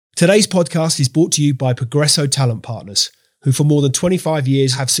Today's podcast is brought to you by Progresso Talent Partners, who for more than 25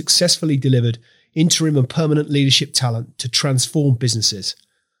 years have successfully delivered interim and permanent leadership talent to transform businesses.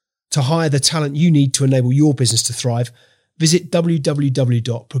 To hire the talent you need to enable your business to thrive, visit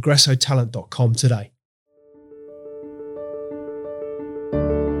www.progressotalent.com today.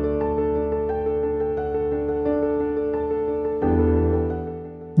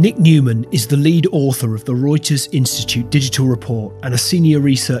 Nick Newman is the lead author of the Reuters Institute Digital Report and a senior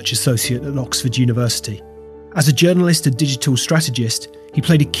research associate at Oxford University. As a journalist and digital strategist, he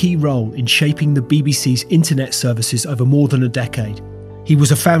played a key role in shaping the BBC's internet services over more than a decade. He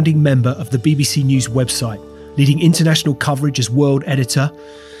was a founding member of the BBC News website, leading international coverage as world editor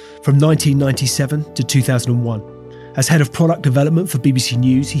from 1997 to 2001. As head of product development for BBC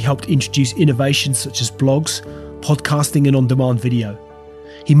News, he helped introduce innovations such as blogs, podcasting and on-demand video.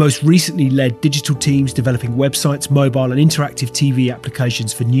 He most recently led digital teams developing websites, mobile and interactive TV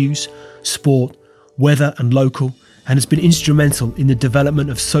applications for news, sport, weather and local, and has been instrumental in the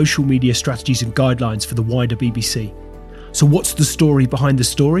development of social media strategies and guidelines for the wider BBC. So what's the story behind the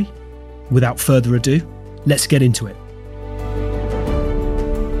story? Without further ado, let's get into it.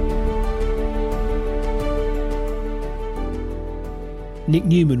 Nick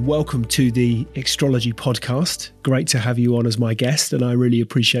Newman, welcome to the Extrology podcast. Great to have you on as my guest, and I really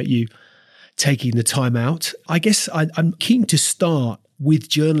appreciate you taking the time out. I guess I'm keen to start with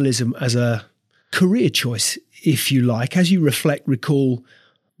journalism as a career choice, if you like. As you recall,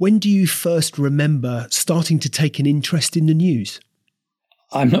 when do you first remember starting to take an interest in the news?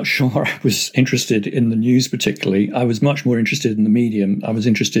 I'm not sure I was interested in the news particularly. I was much more interested in the medium. I was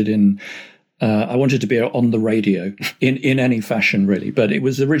interested in I wanted to be on the radio in any fashion, really. But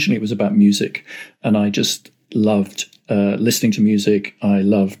originally it was about music. And I just loved listening to music. I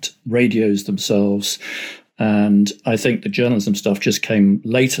loved radios themselves. And I think the journalism stuff just came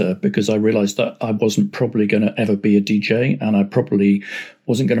later because I realized that I wasn't probably going to ever be a DJ, and I probably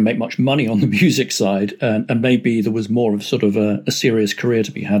wasn't going to make much money on the music side. And maybe there was more of sort of a serious career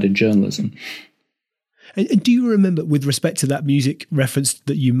to be had in journalism. And do you remember, with respect to that music reference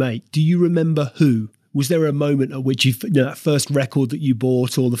that you make, do you remember who? Was there a moment at which that first record that you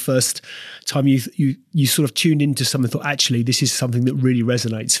bought, or the first time you sort of tuned into something and thought, actually, this is something that really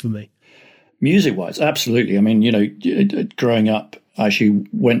resonates for me? Music-wise, absolutely. I mean, growing up, I actually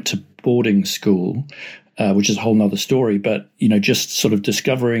went to boarding school, which is a whole nother story. But, just sort of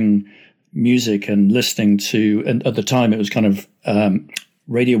discovering music and listening to, and at the time it was kind of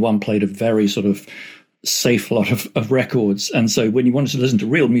Radio 1 played a very sort of safe lot of records. And so when you wanted to listen to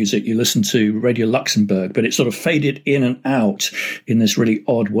real music, you listened to Radio Luxembourg, but it sort of faded in and out in this really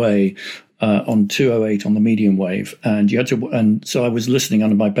odd way on 208 on the medium wave. And so I was listening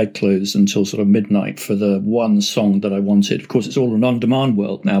under my bedclothes until sort of midnight for the one song that I wanted. Of course, it's all an on-demand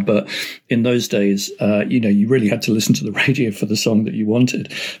world now, but in those days, you really had to listen to the radio for the song that you wanted.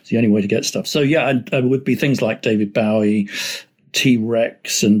 It's the only way to get stuff. So yeah, and it would be things like David Bowie,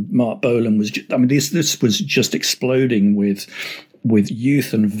 T-Rex and Mark Bolan this was just exploding with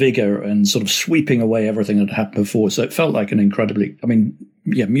youth and vigor and sort of sweeping away everything that had happened before. So it felt like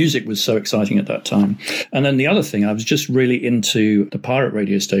music was so exciting at that time. And then the other thing, I was just really into the pirate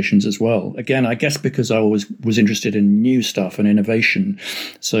radio stations as well. Again, I guess because I always was interested in new stuff and innovation.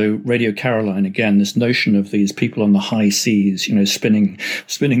 So Radio Caroline, again, this notion of these people on the high seas, spinning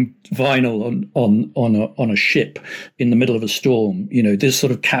vinyl on a ship in the middle of a storm. This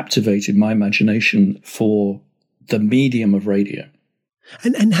sort of captivated my imagination for the medium of radio.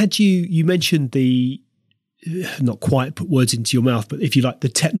 And had you mentioned the, not quite put words into your mouth, but if you like, the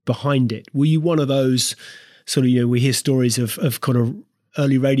tech behind it, were you one of those sort of, we hear stories of kind of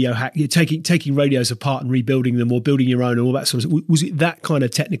early radio hack, taking radios apart and rebuilding them or building your own and all that sort of, was it that kind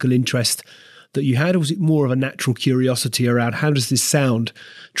of technical interest that you had, or was it more of a natural curiosity around how does this sound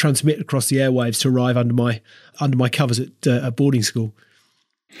transmit across the airwaves to arrive under my covers at boarding school?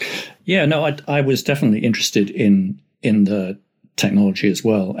 Yeah, no, I was definitely interested in the technology as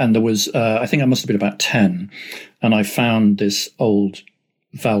well. And there was, I think I must have been about 10, and I found this old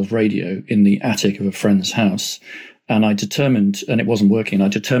valve radio in the attic of a friend's house, and I determined, and it wasn't working, I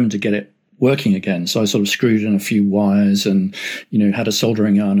determined to get it working again. So I sort of screwed in a few wires and, had a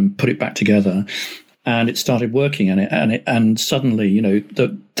soldering iron and put it back together. And it started working, and suddenly,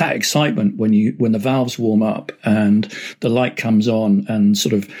 that excitement when the valves warm up and the light comes on and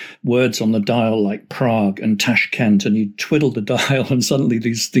sort of words on the dial like Prague and Tashkent, and you twiddle the dial and suddenly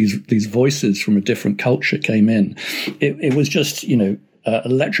these voices from a different culture came in. It was just,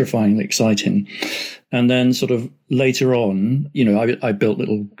 electrifyingly exciting. And then sort of later on, I built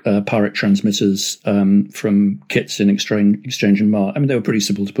little Pyrex transmitters from kits in Exchange and Mart. I mean, they were pretty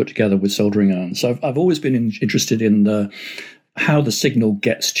simple to put together with soldering irons. So I've always been interested in how the signal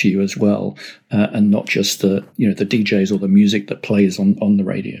gets to you as well, and not just the DJs or the music that plays on the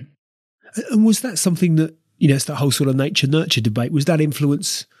radio. And was that something that, it's that whole sort of nature-nurture debate, had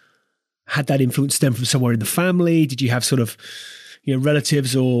that influence stem from somewhere in the family? Did you have sort of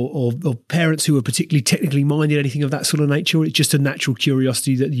relatives or parents who were particularly technically minded, anything of that sort of nature, or it's just a natural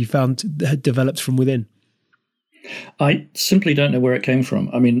curiosity that you found that had developed from within? I simply don't know where it came from.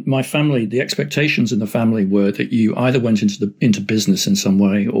 I mean, my family, the expectations in the family were that you either went into business in some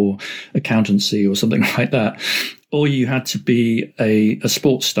way, or accountancy or something like that, or you had to be a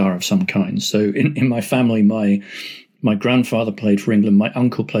sports star of some kind. So in my family, my grandfather played for England. My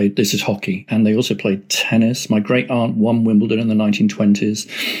uncle played, this is hockey, and they also played tennis. My great aunt won Wimbledon in the 1920s.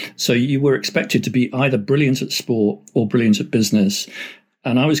 So you were expected to be either brilliant at sport or brilliant at business.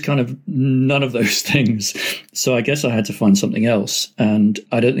 And I was kind of none of those things. So I guess I had to find something else. And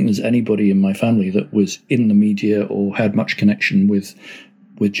I don't think there's anybody in my family that was in the media or had much connection with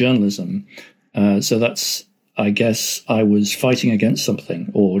journalism. So that's, I guess I was fighting against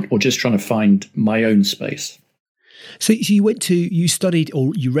something, or just trying to find my own space. So you studied,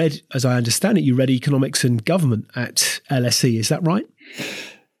 or you read, as I understand it, you read economics and government at LSE, is that right?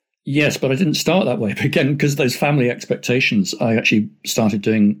 Yes, but I didn't start that way. But again, because of those family expectations, I actually started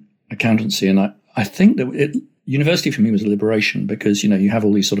doing accountancy. And I think that university for me was a liberation, because, you have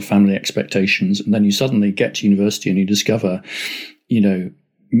all these sort of family expectations, and then you suddenly get to university and you discover,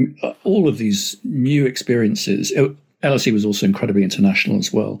 all of these new experiences. LSE was also incredibly international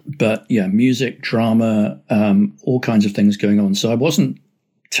as well. But yeah, music, drama, all kinds of things going on. So I wasn't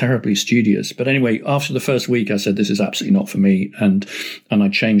terribly studious. But anyway, after the first week, I said, this is absolutely not for me. And I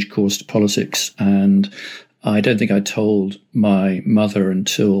changed course to politics. And I don't think I told my mother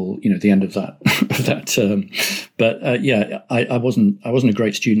until, the end of that term. But I wasn't a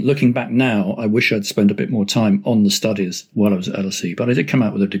great student. Looking back now, I wish I'd spent a bit more time on the studies while I was at LSE, but I did come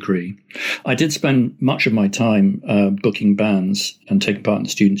out with a degree. I did spend much of my time booking bands and taking part in the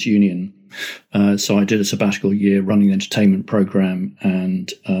Students' Union. So I did a sabbatical year running the entertainment program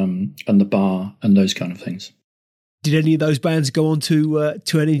and the bar and those kind of things. Did any of those bands go on to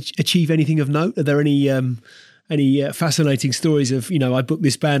achieve anything of note? Are there any fascinating stories of, I booked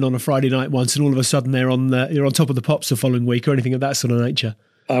this band on a Friday night once, and all of a sudden they're on Top of the Pops the following week, or anything of that sort of nature?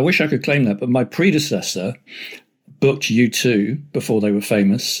 I wish I could claim that, but my predecessor booked U2 before they were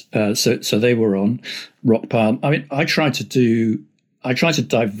famous, so they were on Rock Palm. I mean, I tried to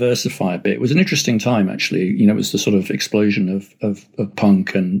diversify a bit. It was an interesting time, actually. It was the sort of explosion of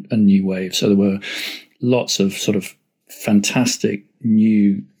punk and new wave. So there were lots of sort of fantastic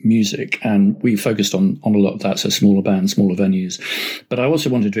new music, and we focused on a lot of that. So smaller bands, smaller venues. But I also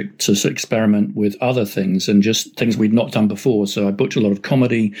wanted to sort of experiment with other things and just things we'd not done before. So I booked a lot of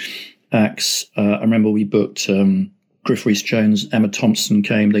comedy acts. I remember we booked Griff Rhys-Jones, Emma Thompson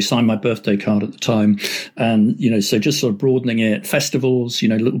came. They signed my birthday card at the time. And, so just sort of broadening it. Festivals,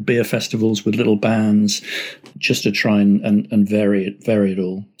 little beer festivals with little bands, just to try and vary it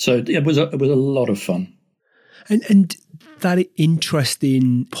all. So it was a lot of fun. And that interest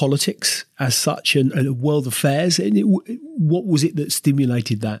in politics as such and world affairs, what was it that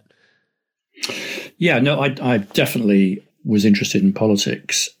stimulated that? Yeah, no, I definitely was interested in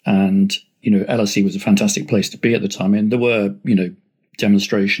politics, and LSE was a fantastic place to be at the time. And there were,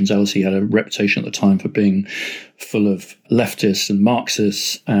 demonstrations. LSE had a reputation at the time for being full of leftists and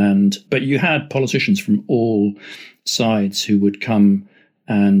Marxists, but you had politicians from all sides who would come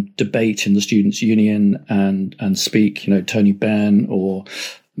and debate in the Students' Union and speak. Tony Benn or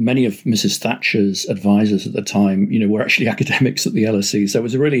many of Mrs. Thatcher's advisors at the time, were actually academics at the LSE. So it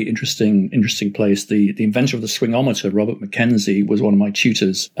was a really interesting place. The inventor of the swingometer, Robert Mackenzie, was one of my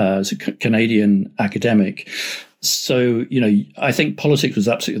tutors as a Canadian academic. So, I think politics was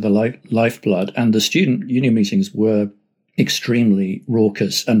absolutely the lifeblood, and the student union meetings were extremely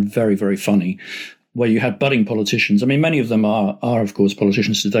raucous and very, very funny, where you had budding politicians. I mean, many of them are of course,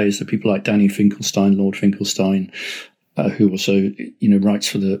 politicians today. So people like Danny Finkelstein, Lord Finkelstein, who also, writes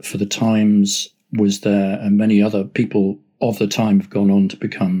for the Times, was there, and many other people of the time have gone on to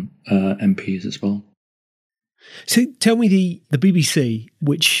become MPs as well. So tell me the BBC,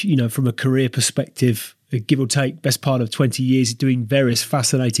 which, from a career perspective, give or take, best part of 20 years doing various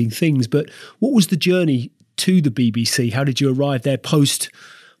fascinating things. But what was the journey to the BBC? How did you arrive there post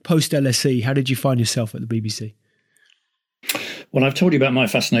LSE? How did you find yourself at the BBC? Well, I've told you about my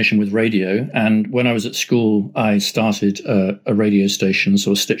fascination with radio. And when I was at school, I started a radio station,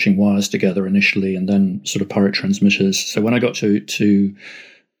 sort of stitching wires together initially and then sort of pirate transmitters. So when I got to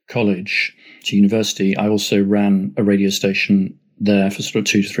college, to university, I also ran a radio station there for sort of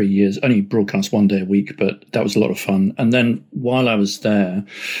 2 to 3 years, only broadcast one day a week, but that was a lot of fun. And then while I was there,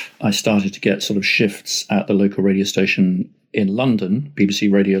 I started to get sort of shifts at the local radio station in London,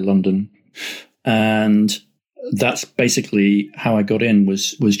 BBC Radio London. And that's basically how I got in,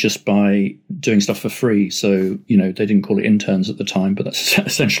 was just by doing stuff for free. So, they didn't call it interns at the time, but that's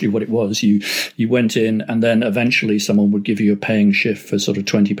essentially what it was. You went in, and then eventually someone would give you a paying shift for sort of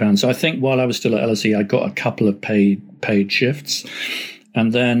 £20. So I think while I was still at LSE, I got a couple of paid shifts.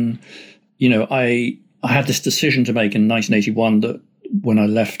 And then, I had this decision to make in 1981 that when I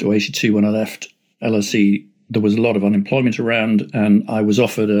left, or 82, when I left LSE, there was a lot of unemployment around, and I was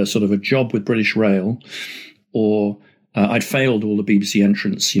offered a sort of a job with British Rail, or I'd failed all the BBC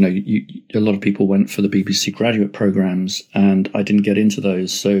entrants. A lot of people went for the BBC graduate programs, and I didn't get into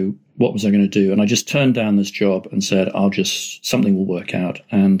those. So what was I going to do? And I just turned down this job and said, something will work out.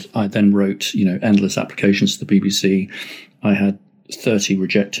 And I then wrote, endless applications to the BBC. I had 30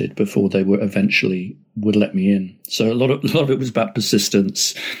 rejected before they would let me in. So a lot of it was about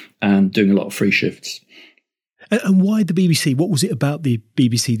persistence and doing a lot of free shifts. And why the BBC? What was it about the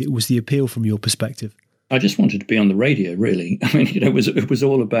BBC that was the appeal from your perspective? I just wanted to be on the radio, really. I mean, it was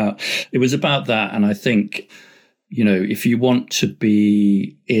about that. And I think, if you want to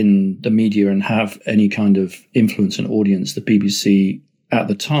be in the media and have any kind of influence and audience, the BBC at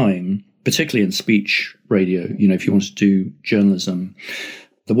the time, particularly in speech radio, if you wanted to do journalism,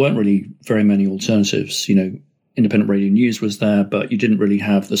 there weren't really very many alternatives. Independent Radio News was there, but you didn't really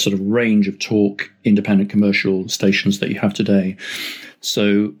have the sort of range of talk, independent commercial stations that you have today.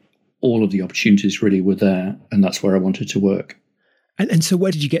 So all of the opportunities really were there, and that's where I wanted to work. And so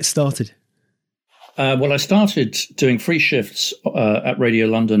where did you get started? Well, I started doing free shifts at Radio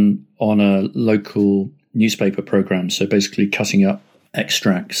London on a local newspaper program, so basically cutting up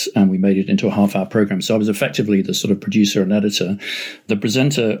extracts, and we made it into a half-hour program. So I was effectively the sort of producer and editor. The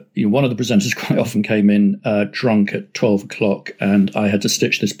presenter, one of the presenters quite often came in drunk at 12 o'clock, and I had to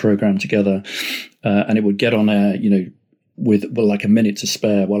stitch this program together, and it would get on air, with like a minute to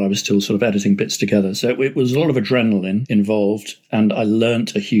spare while I was still sort of editing bits together. So it was a lot of adrenaline involved, and I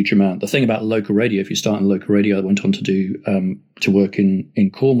learnt a huge amount. The thing about local radio, if you start in local radio, I went on to do to work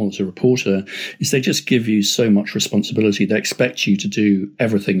in Cornwall as a reporter, is they just give you so much responsibility. They expect you to do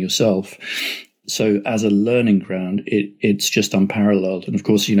everything yourself. So as a learning ground, it's just unparalleled. And of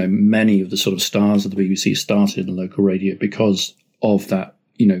course, many of the sort of stars of the BBC started in local radio because of that,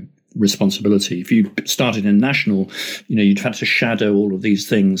 responsibility. If you started in national, you'd had to shadow all of these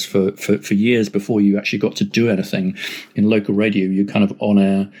things for years before you actually got to do anything. In local radio, you're kind of on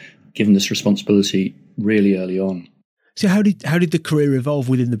air, given this responsibility really early on. So how did the career evolve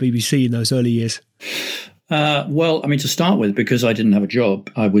within the BBC in those early years? Well, I mean, to start with, because I didn't have a job,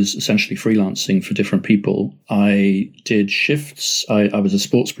 I was essentially freelancing for different people. I did shifts. I was a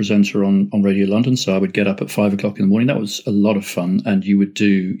sports presenter on Radio London, so I would get up at 5 o'clock in the morning. That was a lot of fun. And you would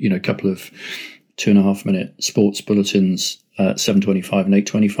do, a couple of 2.5-minute sports bulletins at 7:25 and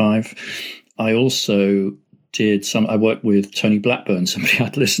 8:25. I also I worked with Tony Blackburn, somebody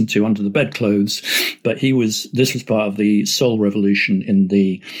I'd listened to under the bedclothes, but this was part of the soul revolution in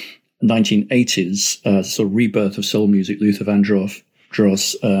the 1980s, sort of rebirth of soul music. Luther Vandross,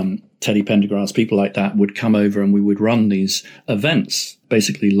 Teddy Pendergrass, people like that would come over, and we would run these events,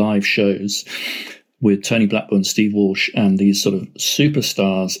 basically live shows with Tony Blackburn, Steve Walsh, and these sort of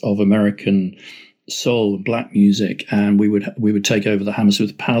superstars of American soul and black music. And we would take over the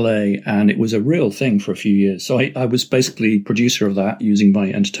Hammersmith Palais, and it was a real thing for a few years. So I was basically producer of that, using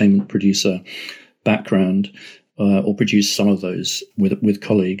my entertainment producer background. Or produce some of those with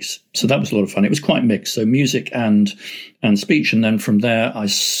colleagues. So that was a lot of fun. It was quite mixed, so music and speech. And then from there, I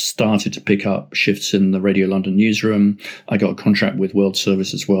started to pick up shifts in the Radio London newsroom. I got a contract with World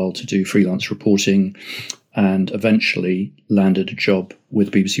Service as well to do freelance reporting, and eventually landed a job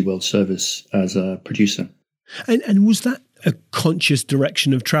with BBC World Service as a producer. And was that a conscious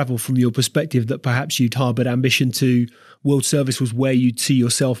direction of travel from your perspective, that perhaps you'd harboured ambition to World Service was where you'd see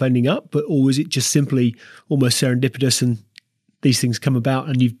yourself ending up, or was it just simply almost serendipitous and these things come about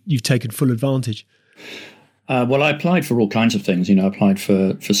and you've taken full advantage? Well, I applied for all kinds of things. I applied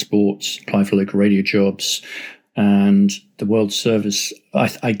for sports, applied for local radio jobs, and the World Service.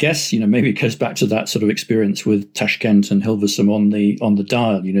 I guess maybe it goes back to that sort of experience with Tashkent and Hilversum on the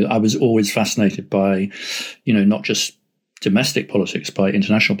dial. I was always fascinated by not just domestic politics, by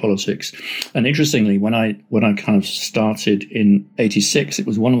international politics. And interestingly, when I kind of started in '86, it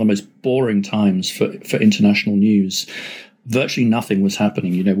was one of the most boring times for international news. Virtually nothing was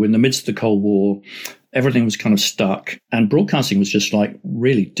happening. We're in the midst of the Cold War. Everything was kind of stuck, and broadcasting was just like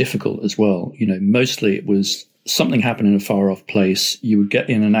really difficult as well. Mostly it was something happened in a far off place. You would get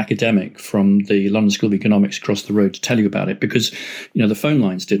in an academic from the London School of Economics across the road to tell you about it, because, the phone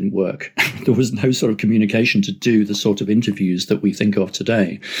lines didn't work. There was no sort of communication to do the sort of interviews that we think of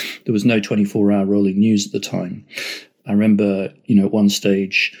today. There was no 24-hour rolling news at the time. I remember, at one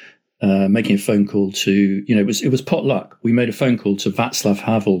stage, making a phone call to, it was potluck. We made a phone call to Václav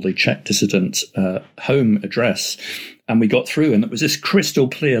Havel, the Czech dissident, home address, and we got through, and it was this crystal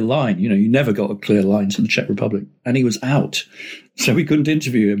clear line. You never got a clear line to the Czech Republic, and he was out. So we couldn't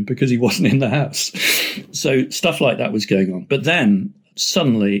interview him because he wasn't in the house. So stuff like that was going on. But then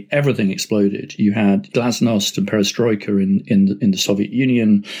suddenly everything exploded. You had glasnost and perestroika in the Soviet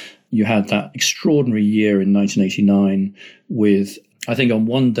Union. You had that extraordinary year in 1989 with, I think on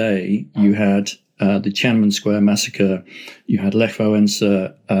one day you had the Tiananmen Square massacre. You had Lech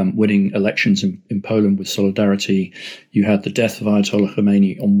Wałęsa winning elections in Poland with Solidarity. You had the death of Ayatollah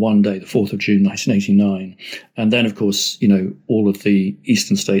Khomeini on one day, the 4th of June, 1989. And then, of course, all of the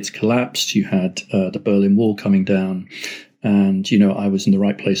eastern states collapsed. You had the Berlin Wall coming down. And, I was in the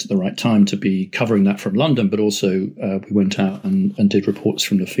right place at the right time to be covering that from London, but also we went out and did reports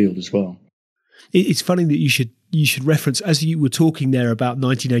from the field as well. It's funny that you should reference, as you were talking there about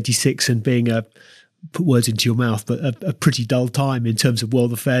 1986 and being put words into your mouth, but a pretty dull time in terms of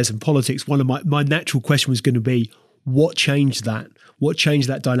world affairs and politics. One of my natural question was going to be, what changed that? What changed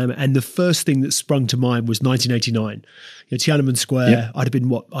that dynamic? And the first thing that sprung to mind was 1989. Tiananmen Square. Yeah. I'd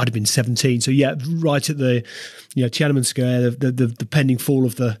have been 17. So yeah, right at the Tiananmen Square, the pending fall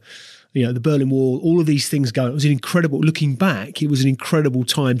of the Berlin Wall, all of these things going. It was an incredible, looking back, it was an incredible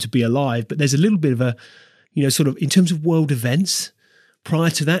time to be alive. But there's a little bit of a, sort of in terms of world events, prior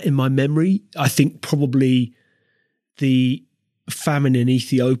to that in my memory, I think probably the famine in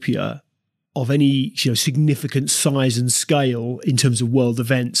Ethiopia of any significant size and scale in terms of world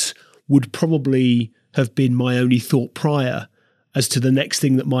events would probably have been my only thought prior as to the next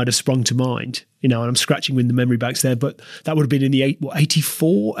thing that might have sprung to mind. And I'm scratching with the memory banks there, but that would have been in the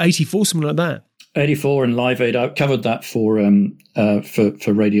 84, something like that. 84 and Live Aid. I covered that for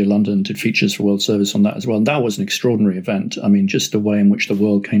Radio London, did features for World Service on that as well. And that was an extraordinary event. I mean, just the way in which the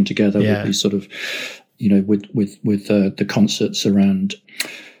world came together with these sort of, with the concerts around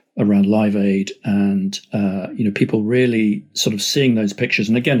Live Aid and, people really sort of seeing those pictures.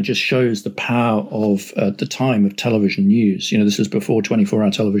 And again, it just shows the power of the time of television news. This was before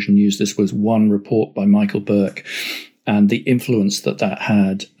 24-hour television news. This was one report by Michael Burke, and the influence that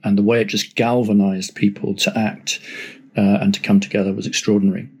had and the way it just galvanized people to act and to come together was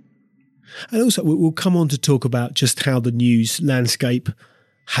extraordinary. And also, we'll come on to talk about just how the news landscape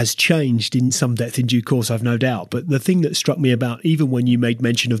has changed in some depth in due course, I've no doubt. But the thing that struck me about, even when you made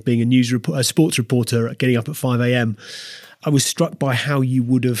mention of being a sports reporter, getting up at 5 a.m., I was struck by how you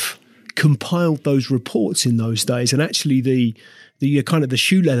would have compiled those reports in those days, and actually the kind of the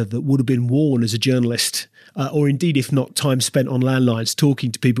shoe leather that would have been worn as a journalist, or indeed, if not time spent on landlines,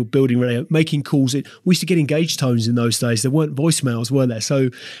 talking to people, building radio, making calls. We used to get engaged tones in those days. There weren't voicemails, were there? So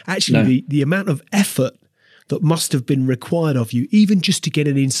actually the amount of effort that must have been required of you, even just to get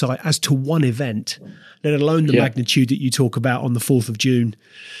an insight as to one event, let alone the magnitude that you talk about on the 4th of June,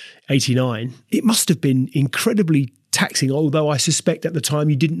 89, it must have been incredibly taxing, although I suspect at the time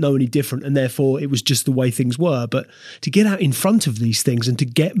you didn't know any different and therefore it was just the way things were. But to get out in front of these things and to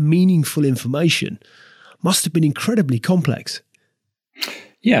get meaningful information must have been incredibly complex.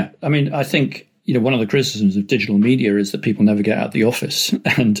 Yeah, I mean, I think one of the criticisms of digital media is that people never get out of the office.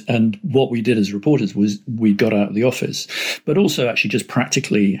 And what we did as reporters was we got out of the office. But also actually just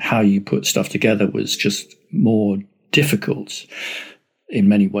practically how you put stuff together was just more difficult in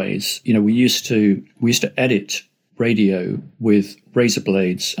many ways. We used to edit radio with razor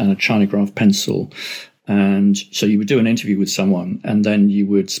blades and a Chinograph pencil. And so you would do an interview with someone and then you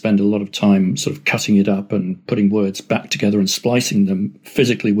would spend a lot of time sort of cutting it up and putting words back together and splicing them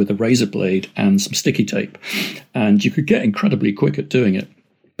physically with a razor blade and some sticky tape. And you could get incredibly quick at doing it.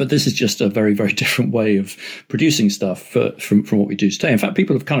 But this is just a very, very different way of producing stuff from what we do today. In fact,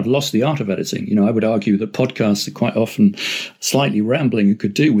 people have kind of lost the art of editing. I would argue that podcasts are quite often slightly rambling and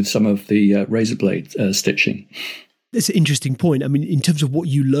could do with some of the razor blade stitching. That's an interesting point. I mean, in terms of what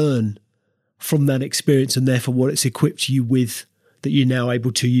you learn from that experience and therefore what it's equipped you with that you're now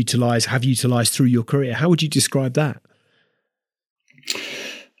able to have utilised through your career, how would you describe that?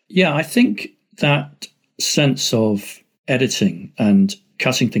 Yeah, I think that sense of editing and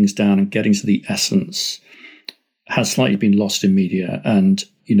cutting things down and getting to the essence has slightly been lost in media. And,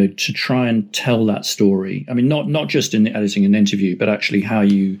 to try and tell that story, I mean, not just in the editing and interview, but actually how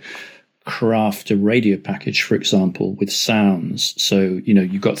you craft a radio package, for example, with sounds. So,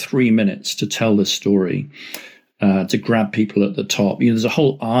 you've got 3 minutes to tell the story, to grab people at the top. There's a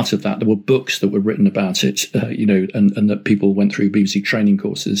whole art of that. There were books that were written about it, and that people went through BBC training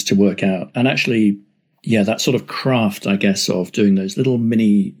courses to work out. And actually, that sort of craft, I guess, of doing those little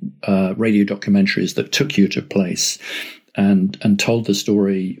mini radio documentaries that took you to a place and told the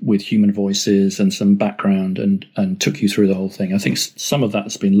story with human voices and some background and took you through the whole thing. I think some of that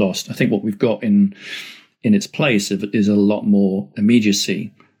has been lost. I think what we've got in its place is a lot more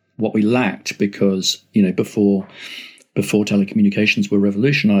immediacy. What we lacked, because before telecommunications were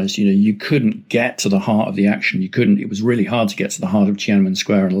revolutionized, you couldn't get to the heart of the action. It was really hard to get to the heart of Tiananmen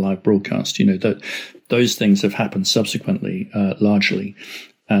Square in a live broadcast. That those things have happened subsequently, largely.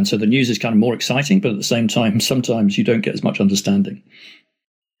 And so the news is kind of more exciting, but at the same time, sometimes you don't get as much understanding.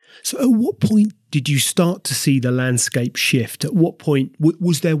 So at what point did you start to see the landscape shift? At what point,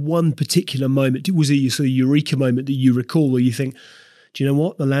 was there one particular moment? Was it a sort of eureka moment that you recall where you think, do you know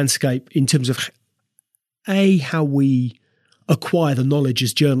what? The landscape, in terms of A, how we acquire the knowledge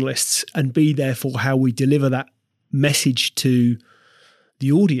as journalists, and B, therefore, how we deliver that message to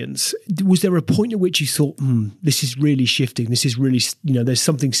the audience. Was there a point at which you thought, this is really shifting? This is really, there's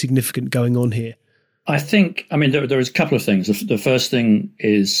something significant going on here? I think, there is a couple of things. The first thing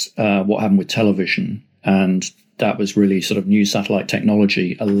is what happened with television. And that was really sort of new satellite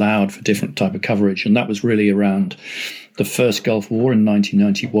technology allowed for different type of coverage. And that was really around the first Gulf War in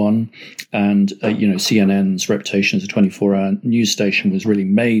 1991. And, CNN's reputation as a 24-hour news station was really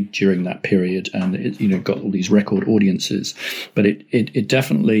made during that period. And it, got all these record audiences. But it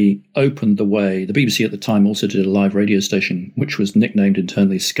definitely opened the way. The BBC at the time also did a live radio station, which was nicknamed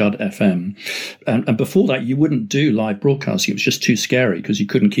internally Scud FM. And before that, you wouldn't do live broadcasting. It was just too scary because you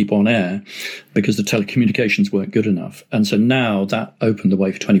couldn't keep on air because the telecommunications weren't good enough. And so now that opened the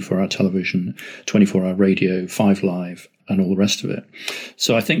way for 24-hour television, 24-hour radio, 5 Live, and all the rest of it.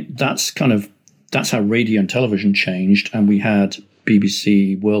 So I think that's how radio and television changed. And we had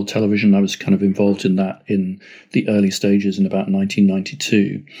BBC World Television. I was kind of involved in that in the early stages in about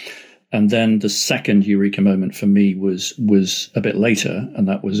 1992. And then the second eureka moment for me was a bit later, and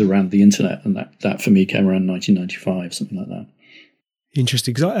that was around the internet. And that for me came around 1995, something like that.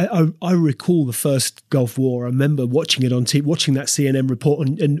 Interesting, because I recall the first Gulf War. I remember watching it on TV, watching that CNN report,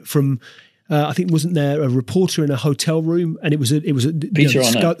 and from I think, wasn't there a reporter in a hotel room, and it was Peter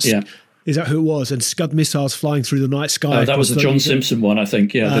Arnott, yeah. Is that who it was? And Scud missiles flying through the night sky. That was the John Simpson one, I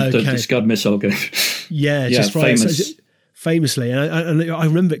think. Yeah, the Scud missile game. Yeah, just famous. Famously, and I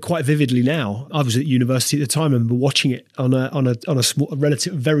remember it quite vividly now. I was at university at the time. I remember watching it on a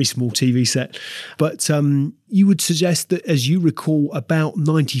very small TV set. But you would suggest that, as you recall, about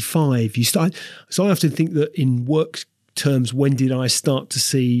 95, you started. So I often think that in work terms, when did I start to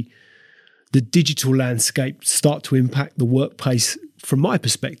see the digital landscape start to impact the workplace from my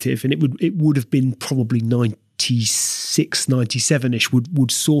perspective? And it would have been probably 96, 97-ish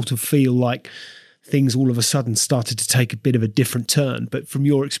would sort of feel like things all of a sudden started to take a bit of a different turn. But from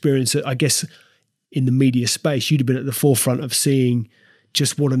your experience, I guess, in the media space, you'd have been at the forefront of seeing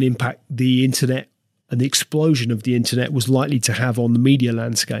just what an impact the internet and the explosion of the internet was likely to have on the media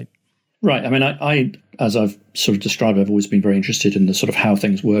landscape. Right. I mean, I as I've sort of described, I've always been very interested in the sort of how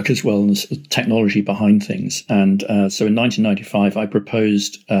things work as well, and the technology behind things. And so in 1995, I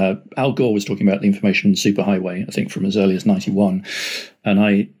proposed, Al Gore was talking about the information superhighway, I think from as early as 91. And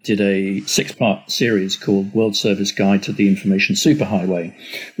I did a 6-part series called World Service Guide to the Information Superhighway,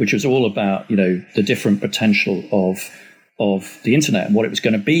 which was all about, the different potential of the internet and what it was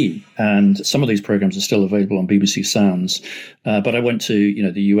going to be. And some of these programs are still available on BBC Sounds. But I went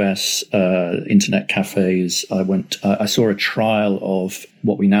to, the US internet cafes. I saw a trial of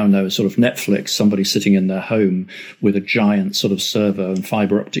what we now know as sort of Netflix, somebody sitting in their home with a giant sort of server and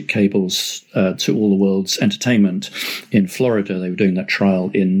fiber optic cables to all the world's entertainment in Florida. They were doing that trial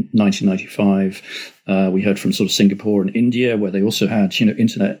in 1995. We heard from sort of Singapore and India, where they also had,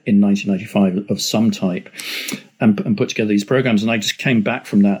 internet in 1995 of some type, and put together these programs. And I just came back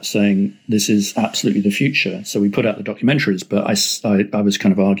from that saying, this is absolutely the future. So we put out the documentaries, but I was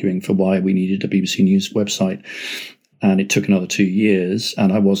kind of arguing for why we needed a BBC News website. And it took another 2 years,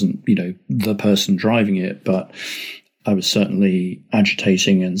 and I wasn't, the person driving it, but I was certainly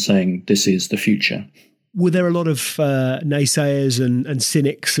agitating and saying, this is the future. Were there a lot of naysayers and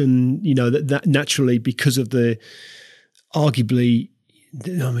cynics, and that naturally, because of the arguably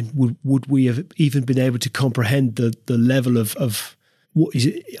I mean, would we have even been able to comprehend the level of what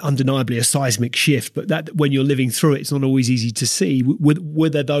is undeniably a seismic shift, but that when you're living through it, it's not always easy to see. Were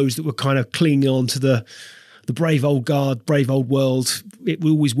there those that were kind of clinging on to the brave old guard, brave old world? It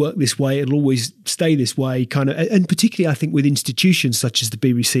will always work this way. It'll always stay this way, kind of. And particularly, I think, with institutions such as the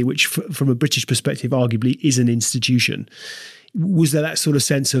BBC, which from a British perspective, arguably is an institution. Was there that sort of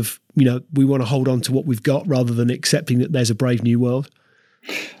sense of, we want to hold on to what we've got rather than accepting that there's a brave new world?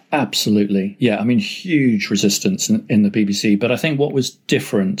 Absolutely. Yeah. I mean, huge resistance in the BBC. But I think what was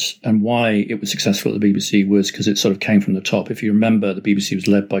different and why it was successful at the BBC was because it sort of came from the top. If you remember, the BBC was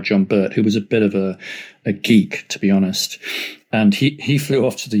led by John Birt, who was a bit of a geek, to be honest. And he flew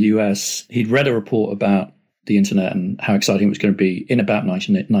off to the US. He'd read a report about the internet and how exciting it was going to be in about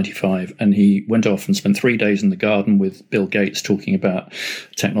 1995. And he went off and spent 3 days in the garden with Bill Gates talking about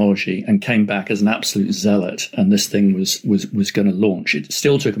technology and came back as an absolute zealot. And this thing was going to launch. It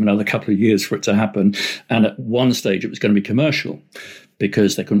still took him another couple of years for it to happen. And at one stage, it was going to be commercial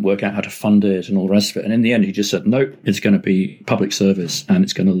because they couldn't work out how to fund it and all the rest of it. And in the end, he just said, nope, it's going to be public service and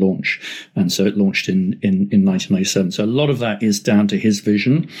it's going to launch. And so it launched in 1997. So a lot of that is down to his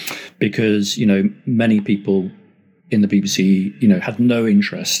vision because, many people in the BBC, had no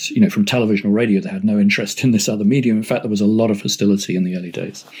interest, from television or radio, they had no interest in this other medium. In fact, there was a lot of hostility in the early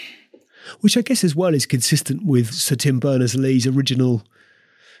days. Which I guess as well is consistent with Sir Tim Berners-Lee's original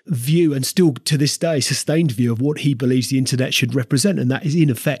view and still to this day sustained view of what he believes the internet should represent, and that is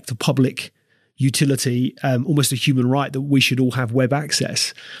in effect a public utility, almost a human right, that we should all have web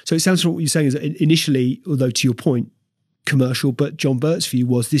access. So it sounds from what you're saying is that initially, although to your point, commercial, but John Birt's view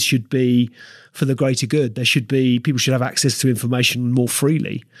was this should be for the greater good. People should have access to information more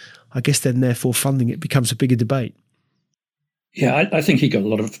freely. I guess then therefore funding it becomes a bigger debate. Yeah, I think he got a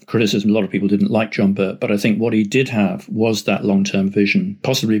lot of criticism. A lot of people didn't like John Birt, but I think what he did have was that long-term vision,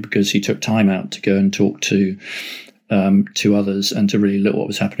 possibly because he took time out to go and talk to others and to really look what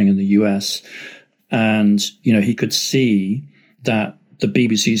was happening in the US. And, he could see that the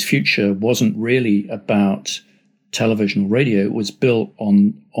BBC's future wasn't really about television or radio. It was built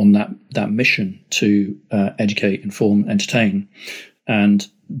on that mission to educate, inform, entertain. And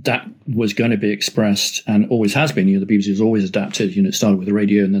that was going to be expressed and always has been. The BBC has always adapted. It started with the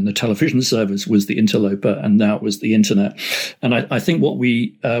radio and then the television service was the interloper and now it was the internet. And I think what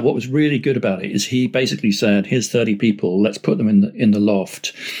was really good about it is he basically said, here's 30 people, let's put them in the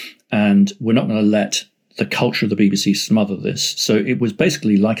loft and we're not going to let the culture of the BBC smother this. So it was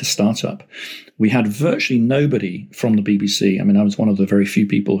basically like a startup. We had virtually nobody from the BBC. I mean, I was one of the very few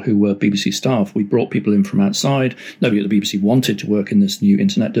people who were BBC staff. We brought people in from outside. Nobody at the BBC wanted to work in this new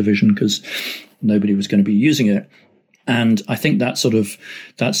internet division because nobody was going to be using it. And I think that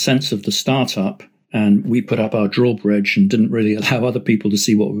sense of the startup, and we put up our drawbridge and didn't really allow other people to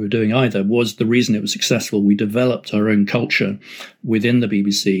see what we were doing either, was the reason it was successful. We developed our own culture within the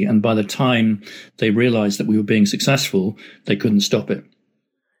BBC. And by the time they realized that we were being successful, they couldn't stop it.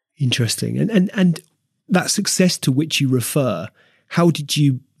 Interesting. And that success to which you refer, how did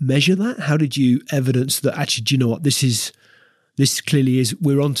you measure that? How did you evidence that actually, do you know what, this clearly is,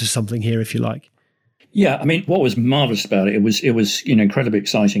 we're onto something here, if you like? Yeah, I mean, what was marvelous about it, it was incredibly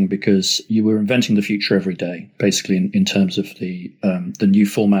exciting because you were inventing the future every day, basically in terms of the new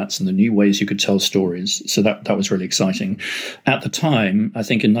formats and the new ways you could tell stories. So that was really exciting. At the time, I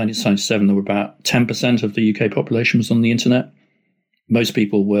think in 1997, there were about 10% of the UK population was on the internet. Most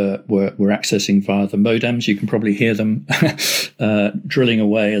people were accessing via the modems. You can probably hear them drilling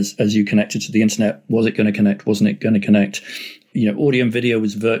away as you connected to the internet. Was it going to connect? Wasn't it going to connect? Audio and video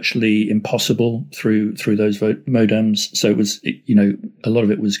was virtually impossible through those modems. So it was, a lot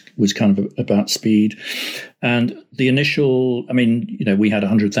of it was kind of about speed. And the initial, we had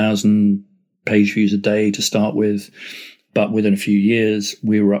 100,000 page views a day to start with. But within a few years,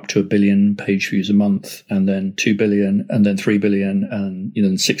 we were up to 1 billion page views a month, and then 2 billion, and then 3 billion, and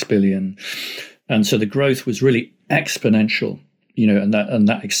then 6 billion. And so the growth was really exponential, and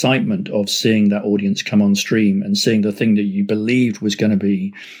that excitement of seeing that audience come on stream and seeing the thing that you believed was going to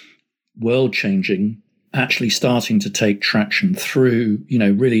be world changing actually starting to take traction through,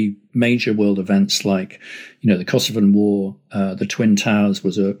 really major world events like, the Kosovan War, the Twin Towers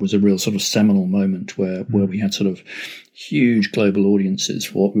was a real sort of seminal moment where we had sort of huge global audiences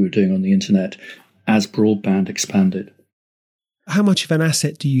for what we were doing on the internet as broadband expanded. How much of an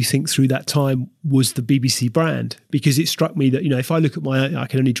asset do you think through that time was the BBC brand? Because it struck me that, if I look at I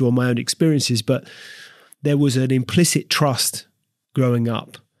can only draw on my own experiences, but there was an implicit trust growing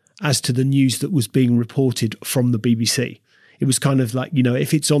up as to the news that was being reported from the BBC. It was kind of like,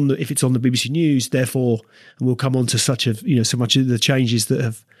 if it's on the BBC News, therefore, and we'll come on to so much of the changes that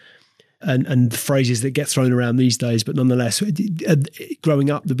have and the phrases that get thrown around these days, but nonetheless, growing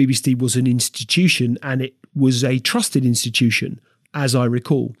up, the BBC was an institution, and it was a trusted institution, as I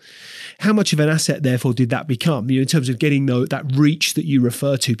recall. How much of an asset, therefore, did that become? In terms of getting that reach that you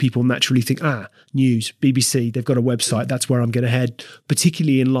refer to, people naturally think, news, BBC, they've got a website, that's where I'm going to head,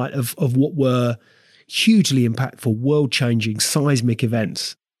 particularly in light of what were hugely impactful, world-changing, seismic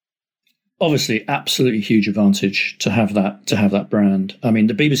events. Obviously, absolutely huge advantage to have that brand. I mean,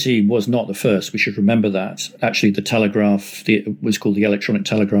 the BBC was not the first. We should remember that. Actually, the Telegraph, it was called the Electronic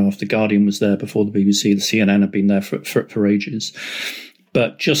Telegraph. The Guardian was there before the BBC. The CNN had been there for ages.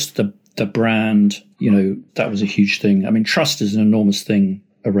 But just the brand, that was a huge thing. I mean, trust is an enormous thing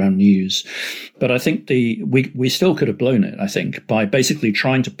around news. But I think we still could have blown it, I think, by basically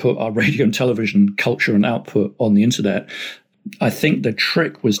trying to put our radio and television culture and output on the internet. I think the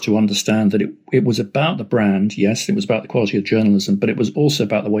trick was to understand that it was about the brand. Yes, it was about the quality of journalism, but it was also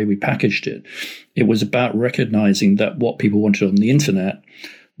about the way we packaged it. It was about recognizing that what people wanted on the internet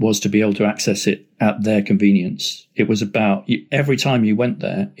was to be able to access it at their convenience. It was about every time you went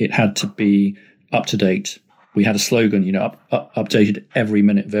there, it had to be up to date. We had a slogan, updated every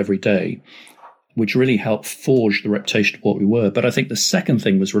minute of every day, which really helped forge the reputation of what we were. But I think the second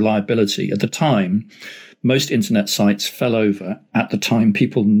thing was reliability. At the time, most internet sites fell over at the time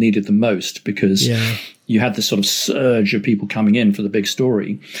people needed them most, because you had this sort of surge of people coming in for the big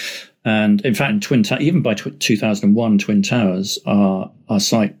story. And in fact, even by 2001, Twin Towers, our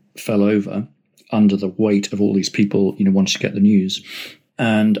site fell over under the weight of all these people, wanting to get the news.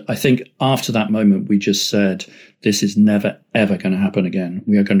 And I think after that moment, we just said, this is never, ever going to happen again.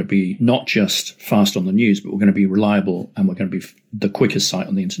 We are going to be not just fast on the news, but we're going to be reliable, and we're going to be the quickest site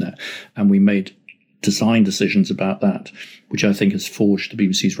on the internet. And we made design decisions about that, which I think has forged the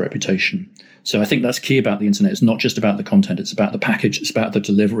BBC's reputation. So I think that's key about the internet. It's not just about the content. It's about the package. It's about the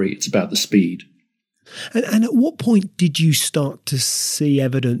delivery. It's about the speed. And at what point did you start to see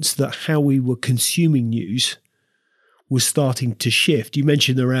evidence that how we were consuming news was starting to shift? You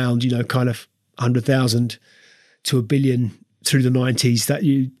mentioned around, kind of 100,000 to 1 billion through the 90s, that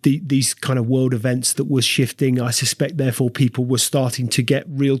these kind of world events that was shifting. I suspect, therefore, people were starting to get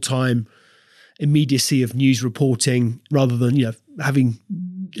real-time immediacy of news reporting rather than, having,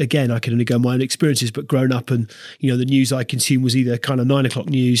 again, I can only go on my own experiences, but grown up and, the news I consumed was either kind of 9 o'clock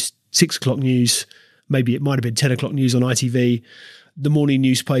news, 6 o'clock news, maybe it might have been 10 o'clock news on ITV. The morning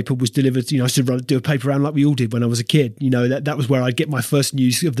newspaper was delivered, I used to do a paper round like we all did when I was a kid. That was where I'd get my first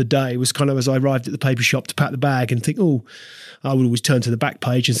news of the day. It was kind of as I arrived at the paper shop to pack the bag and think, I would always turn to the back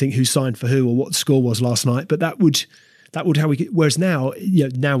page and think who signed for who or what the score was last night. But that would how we get, whereas now,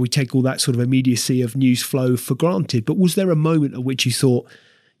 now we take all that sort of immediacy of news flow for granted. But was there a moment at which you thought,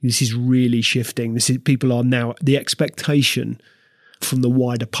 this is really shifting? People are now, the expectation from the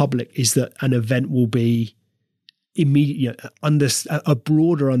wider public is that an event will be immediate, a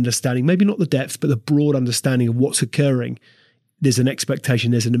broader understanding, maybe not the depth, but the broad understanding of what's occurring. There's an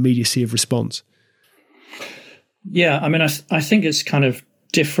expectation, there's an immediacy of response. Yeah, I mean, I think it's kind of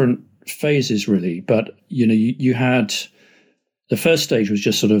different phases really, but you had the first stage was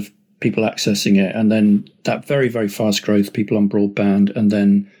just sort of people accessing it, and then that very, very fast growth, people on broadband, and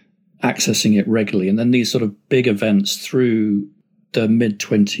then accessing it regularly, and then these sort of big events through the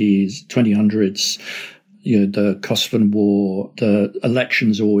mid-2000s, the Kosovan War, the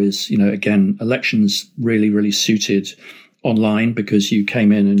elections always, again, elections really, really suited online because you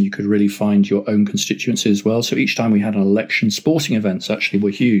came in and you could really find your own constituency as well. So each time we had an election, sporting events actually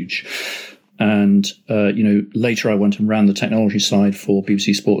were huge. And, later I went and ran the technology side for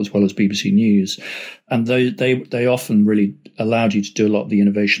BBC Sport as well as BBC News. And they often really allowed you to do a lot of the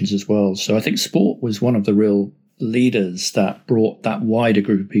innovations as well. So I think sport was one of the real leaders that brought that wider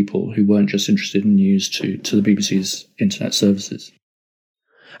group of people who weren't just interested in news to the BBC's internet services.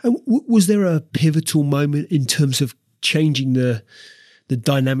 And was there a pivotal moment in terms of changing the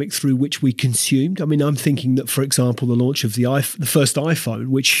dynamic through which we consumed? I mean, I'm thinking that, for example, the launch of the first iPhone,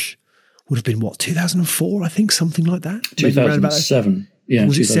 which would have been 2004, I think, something like that. 2007. Yeah,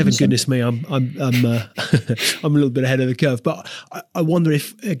 was it 7? Goodness me, I'm I'm a little bit ahead of the curve. But I wonder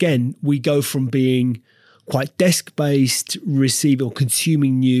if, again, we go from being quite desk-based, receiving or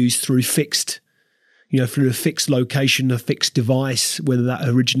consuming news through fixed, through a fixed location, a fixed device, whether that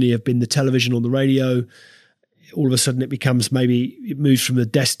originally have been the television or the radio. All of a sudden it moves from the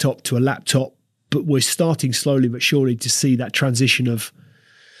desktop to a laptop, but we're starting slowly but surely to see that transition of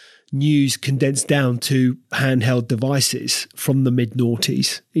news condensed down to handheld devices from the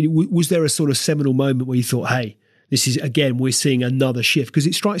mid-noughties. Was there a sort of seminal moment where you thought, hey, This is, again, we're seeing another shift, because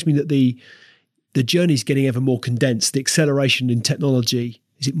it strikes me that the journey is getting ever more condensed. The acceleration in technology,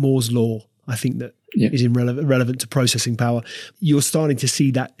 is it Moore's law? I think that is relevant to processing power. You're starting to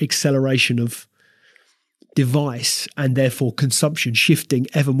see that acceleration of device and therefore consumption shifting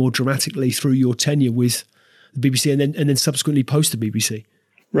ever more dramatically through your tenure with the BBC and then subsequently post the BBC.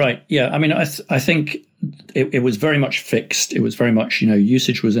 Right. Yeah. I mean, I think it was very much fixed. It was very much,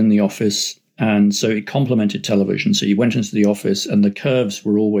 usage was in the office. And so it complemented television. So you went into the office and the curves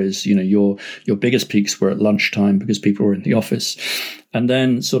were always, your biggest peaks were at lunchtime because people were in the office. And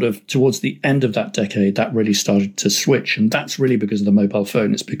then sort of towards the end of that decade, that really started to switch. And that's really because of the mobile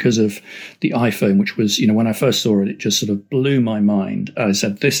phone. It's because of the iPhone, which was, when I first saw it, it just sort of blew my mind. I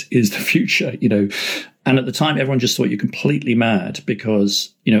said, this is the future, And at the time, everyone just thought you're completely mad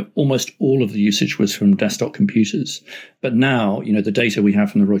because, almost all of the usage was from desktop computers. But now, the data we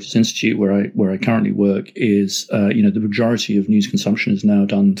have from the Reuters Institute, where I currently work, is, the majority of news consumption is now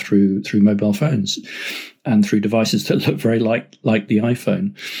done through mobile phones and through devices that look very like the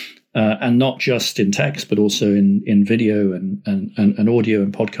iPhone. And not just in text, but also in video and audio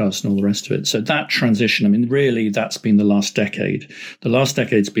and podcasts and all the rest of it. So that transition, I mean, really, that's been the last decade. The last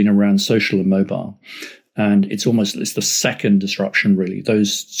decade's been around social and mobile. And it's the second disruption, really.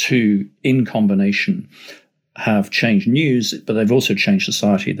 Those two in combination have changed news, but they've also changed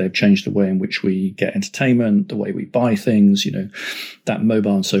society. They've changed the way in which we get entertainment, the way we buy things, that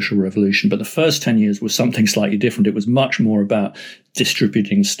mobile and social revolution. But the first 10 years was something slightly different. It was much more about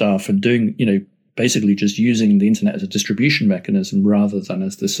distributing stuff and doing, basically just using the internet as a distribution mechanism rather than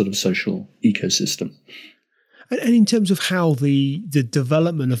as this sort of social ecosystem. And in terms of how the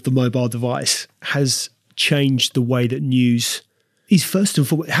development of the mobile device has changed the way that news is first and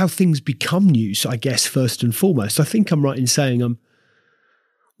foremost, how things become news, I guess, first and foremost. I think I'm right in saying,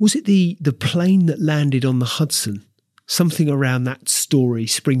 was it the plane that landed on the Hudson? Something around that story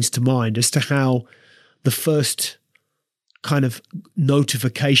springs to mind as to how the first kind of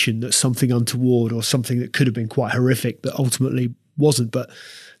notification that something untoward or something that could have been quite horrific that ultimately wasn't, but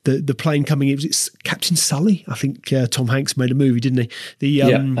the plane coming in, it's Captain Sully? I think Tom Hanks made a movie, didn't he?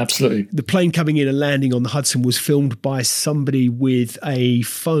 Yeah, absolutely. The plane coming in and landing on the Hudson was filmed by somebody with a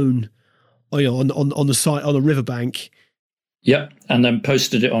phone on the side, on the riverbank. Yeah, and then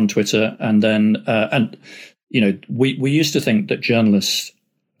posted it on Twitter. And then, we used to think that journalists,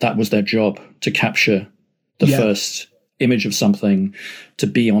 that was their job, to capture the first image of something, to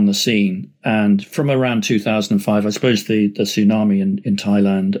be on the scene. And from around 2005, I suppose the tsunami in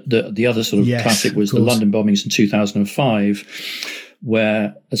Thailand, the other sort of classic was the London bombings in 2005,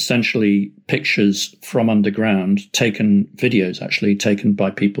 where essentially pictures from underground, videos actually taken by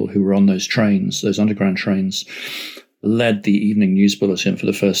people who were on those trains, those underground trains, led the evening news bulletin for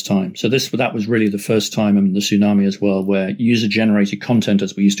the first time. So that was really the first time, and the tsunami as well, where user-generated content,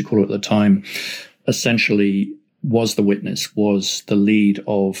 as we used to call it at the time, essentially was the witness, was the lead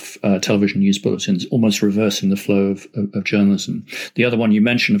of television news bulletins, almost reversing the flow of journalism. The other one you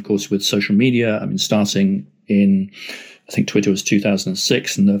mentioned, of course, with social media, I mean, starting in, I think Twitter was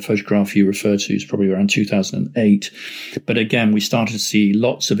 2006, and the photograph you refer to is probably around 2008. But again, we started to see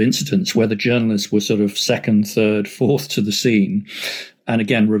lots of incidents where the journalists were sort of second, third, fourth to the scene, and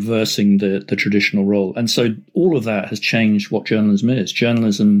again, reversing the traditional role. And so all of that has changed what journalism is.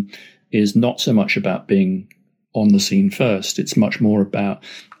 Journalism is not so much about being on the scene first. It's much more about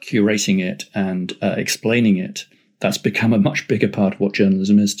curating it and explaining it. That's become a much bigger part of what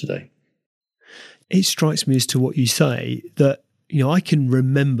journalism is today. It strikes me as to what you say that, I can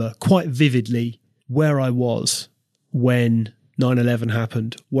remember quite vividly where I was when 9/11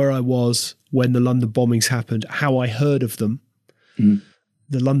 happened, where I was when the London bombings happened, how I heard of them. Mm.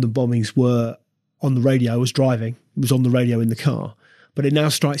 The London bombings were on the radio. I was driving. It was on the radio in the car. But it now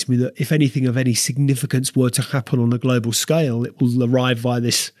strikes me that if anything of any significance were to happen on a global scale, it will arrive via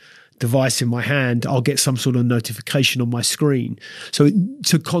this device in my hand. I'll get some sort of notification on my screen. So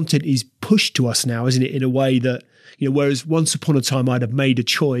content is pushed to us now, isn't it, in a way that, whereas once upon a time I'd have made a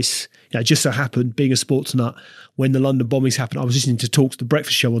choice, it just so happened, being a sports nut, when the London bombings happened, I was listening to the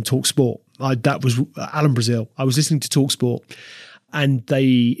breakfast show on Talk Sport. That was Alan Brazil. I was listening to Talk Sport, and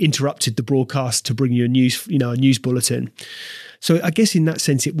they interrupted the broadcast to bring you a news bulletin. So I guess in that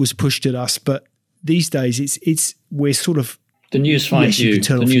sense it was pushed at us, but these days we're sort of, the news finds you. Can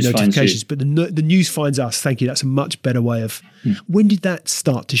turn the off news your notifications, finds you. But the news finds us. Thank you. That's a much better way of. When did that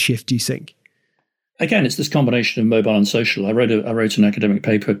start to shift, do you think? Again, it's this combination of mobile and social. I wrote an academic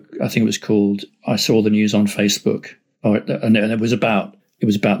paper. I think it was called "I Saw the News on Facebook," and it was about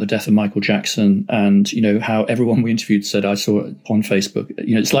the death of Michael Jackson, and how everyone we interviewed said, "I saw it on Facebook."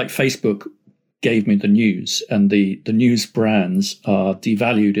 It's like Facebook gave me the news, and the news brands are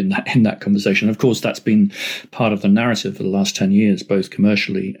devalued in that conversation. Of course, that's been part of the narrative for the last 10 years, both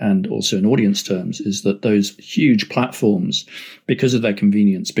commercially and also in audience terms, is that those huge platforms, because of their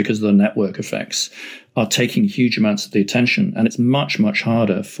convenience, because of the network effects, are taking huge amounts of the attention. And it's much, much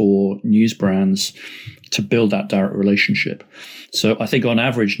harder for news brands to build that direct relationship. So I think on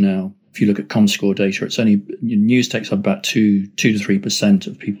average now, if you look at Comscore data, it's only news takes up about 2 to 3%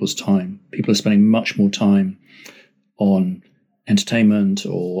 of people's time. People are spending much more time on entertainment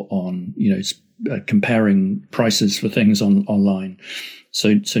or on comparing prices for things online.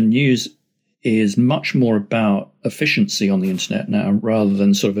 So news is much more about efficiency on the internet now, rather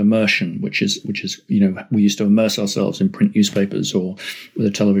than sort of immersion, which is we used to immerse ourselves in print newspapers or with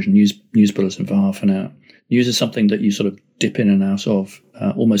a television news bulletin for half an hour. News is something that you sort of dip in and out of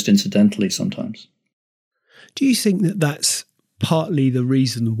almost incidentally sometimes. Do you think that that's partly the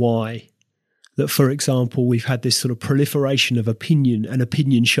reason why that, for example, we've had this sort of proliferation of opinion and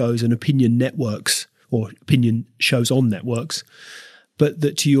opinion shows and opinion networks or opinion shows on networks, but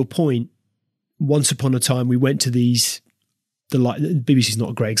that, to your point, once upon a time we went to BBC is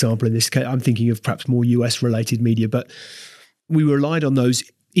not a great example in this case. I'm thinking of perhaps more US related media, but we relied on those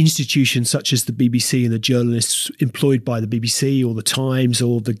institutions such as the BBC and the journalists employed by the BBC or the Times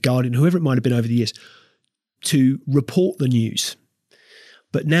or the Guardian, whoever it might have been over the years, to report the news.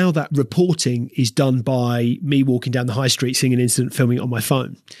 But now that reporting is done by me walking down the high street, seeing an incident, filming it on my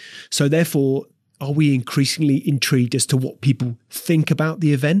phone. So therefore, are we increasingly intrigued as to what people think about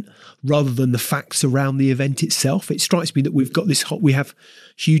the event rather than the facts around the event itself? It strikes me that we have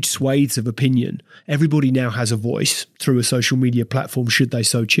huge swathes of opinion. Everybody now has a voice through a social media platform, should they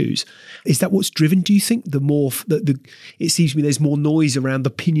so choose. Is that what's driven, do you think, it seems to me there's more noise around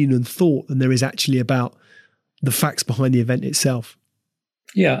opinion and thought than there is actually about the facts behind the event itself?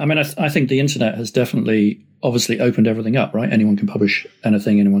 Yeah, I mean, I think the internet has definitely obviously opened everything up, right? Anyone can publish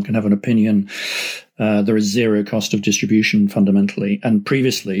anything, anyone can have an opinion. There is zero cost of distribution fundamentally. And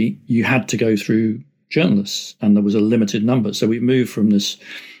previously, you had to go through journalists and there was a limited number. So we've moved from this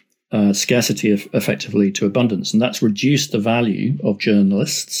scarcity effectively to abundance. And that's reduced the value of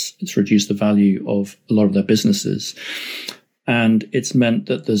journalists. It's reduced the value of a lot of their businesses. And it's meant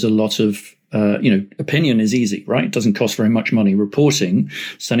that there's a lot of opinion is easy, right? It doesn't cost very much money. Reporting,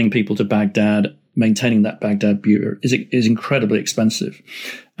 sending people to Baghdad, maintaining that Baghdad bureau is incredibly expensive.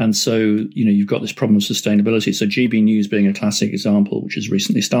 And so, you've got this problem of sustainability. So GB News being a classic example, which has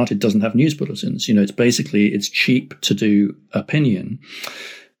recently started, doesn't have news bulletins. It's cheap to do opinion.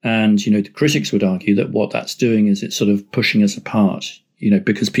 And, the critics would argue that what that's doing is it's sort of pushing us apart,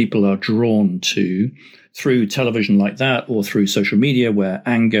 because people are drawn to, through television like that or through social media where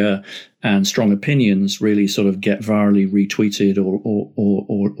anger and strong opinions really sort of get virally retweeted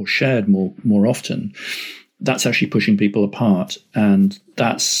or shared more often. That's actually pushing people apart. And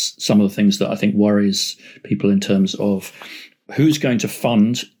that's some of the things that I think worries people in terms of who's going to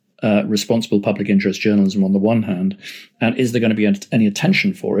fund responsible public interest journalism on the one hand, and is there going to be any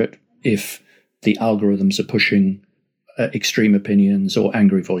attention for it if the algorithms are pushing extreme opinions or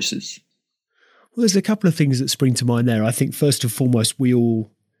angry voices? Well, there's a couple of things that spring to mind there. I think first and foremost, we all,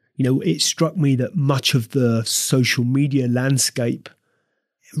 it struck me that much of the social media landscape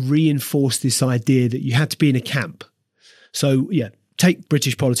reinforced this idea that you had to be in a camp. So, take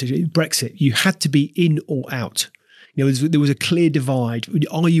British politics, Brexit, you had to be in or out. There was a clear divide.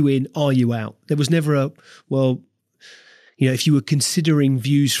 Are you in? Are you out? There was never if you were considering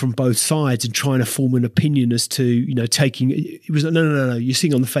views from both sides and trying to form an opinion as to, taking, it was no, you're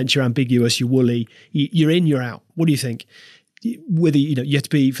sitting on the fence, you're ambiguous, you're woolly, you're in, you're out. What do you think? Whether, you had to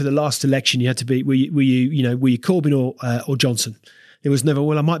be, for the last election, you had to be, were you Corbyn or Johnson? There was never,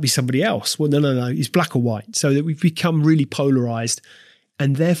 I might be somebody else. Well, no, it's black or white. So that we've become really polarized.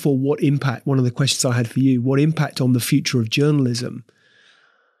 And therefore, what impact, one of the questions I had for you, what impact on the future of journalism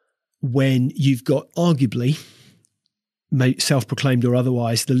when you've got arguably, self-proclaimed or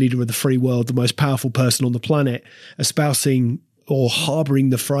otherwise, the leader of the free world, the most powerful person on the planet, espousing or harboring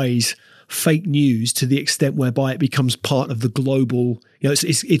the phrase fake news to the extent whereby it becomes part of the global,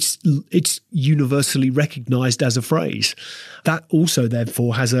 it's universally recognized as a phrase. That also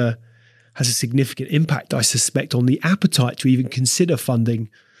therefore has a significant impact, I suspect, on the appetite to even consider funding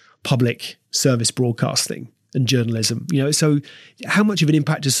public service broadcasting and journalism. So how much of an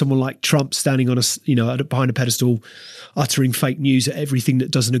impact does someone like Trump standing on behind a pedestal, uttering fake news at everything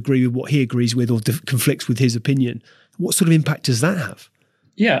that doesn't agree with what he agrees with or conflicts with his opinion? What sort of impact does that have?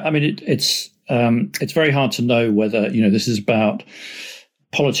 Yeah, I mean, it's very hard to know whether this is about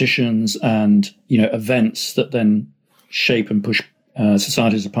politicians and events that then shape and push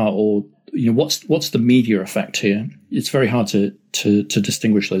societies apart, or what's the media effect here? It's very hard to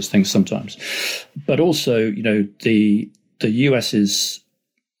distinguish those things sometimes. But also, the US is,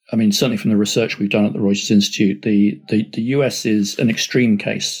 I mean, certainly from the research we've done at the Reuters Institute, the US is an extreme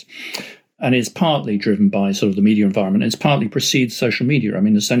case. And it's partly driven by sort of the media environment. It's partly precedes social media. I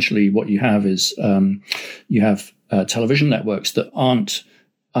mean, essentially what you have is you have television networks that aren't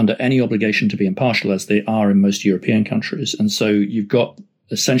under any obligation to be impartial, as they are in most European countries. And so you've got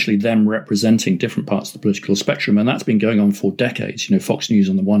essentially them representing different parts of the political spectrum. And that's been going on for decades. Fox News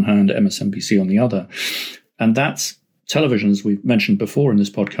on the one hand, MSNBC on the other. And that's television, as we've mentioned before in this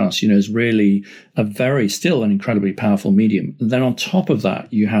podcast, is really still an incredibly powerful medium. And then on top of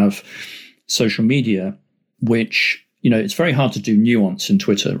that, you have social media, which, it's very hard to do nuance in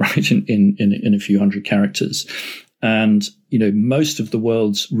Twitter, right? In a few hundred characters. And, most of the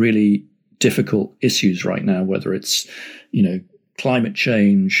world's really difficult issues right now, whether it's, climate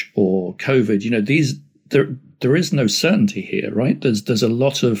change or COVID, there is no certainty here, right? There's a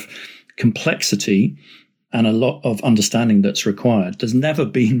lot of complexity and a lot of understanding that's required. There's never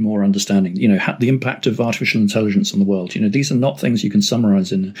been more understanding, the impact of artificial intelligence on the world. These are not things you can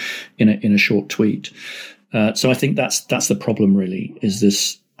summarize in a short tweet. So I think that's the problem really, is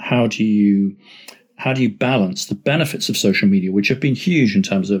this, how do you balance the benefits of social media, which have been huge in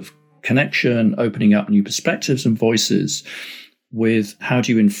terms of connection, opening up new perspectives and voices, with how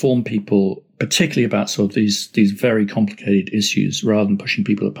do you inform people, particularly about sort of these very complicated issues, rather than pushing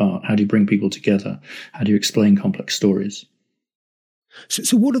people apart? How do you bring people together? How do you explain complex stories?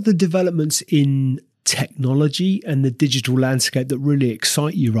 So what are the developments in technology and the digital landscape that really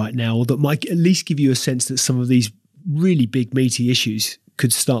excite you right now, or that might at least give you a sense that some of these really big, meaty issues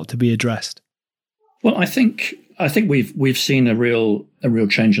could start to be addressed? Well, I think we've seen a real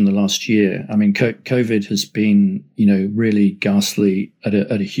change in the last year. I mean, COVID has been, really ghastly at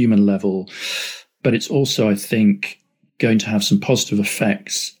a human level, but it's also, I think, going to have some positive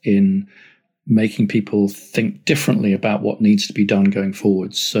effects in making people think differently about what needs to be done going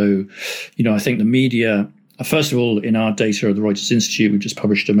forward. So, I think the media, first of all, in our data at the Reuters Institute, we've just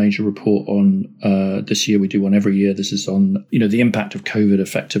published a major report on this year. We do one every year. This is on, the impact of COVID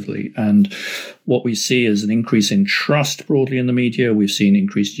effectively. And what we see is an increase in trust broadly in the media. We've seen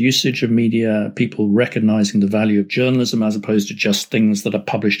increased usage of media, people recognizing the value of journalism as opposed to just things that are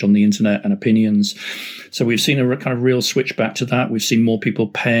published on the internet and opinions. So we've seen a kind of real switch back to that. We've seen more people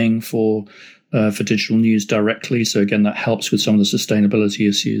paying for digital news directly. So again, that helps with some of the sustainability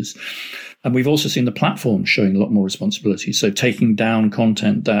issues. And we've also seen the platform showing a lot more responsibility. So taking down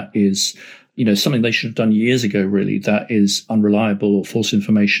content that is, something they should have done years ago, really, that is unreliable or false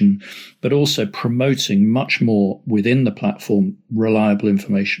information, but also promoting much more within the platform reliable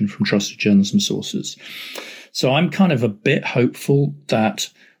information from trusted journalism sources. So I'm kind of a bit hopeful that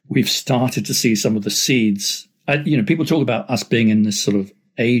we've started to see some of the seeds. People talk about us being in this sort of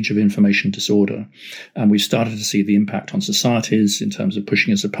age of information disorder, and we've started to see the impact on societies in terms of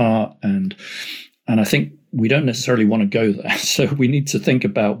pushing us apart, and I think we don't necessarily want to go there. So we need to think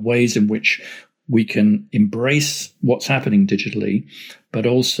about ways in which we can embrace what's happening digitally, but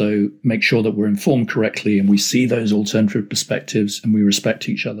also make sure that we're informed correctly and we see those alternative perspectives and we respect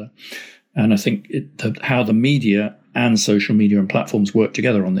each other. And I think how the media and social media and platforms work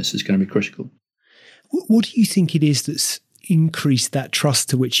together on this is going to be critical. What do you think it is that's increased that trust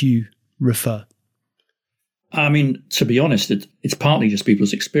to which you refer? I mean, to be honest, it's partly just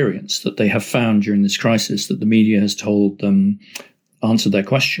people's experience that they have found during this crisis that the media has told them, answered their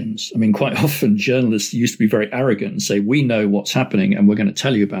questions. I mean, quite often journalists used to be very arrogant and say, we know what's happening and we're going to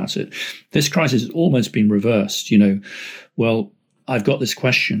tell you about it. This crisis has almost been reversed. Well, I've got this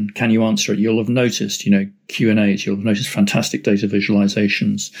question. Can you answer it? You'll have noticed, Q&As, you'll have noticed fantastic data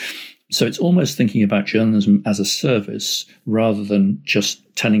visualizations. So it's almost thinking about journalism as a service rather than just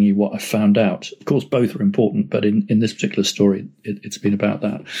telling you what I found out. Of course, both are important, but in this particular story, it's been about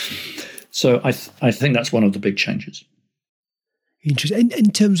that. So I think that's one of the big changes. Interesting.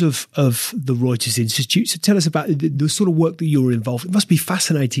 In terms of the Reuters Institute, so tell us about the sort of work that you're involved in. It must be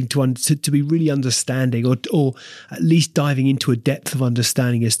fascinating to be really understanding or at least diving into a depth of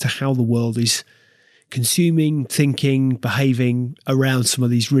understanding as to how the world is consuming, thinking, behaving around some of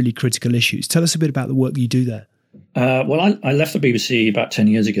these really critical issues. Tell us a bit about the work that you do there. Well, I left the BBC about 10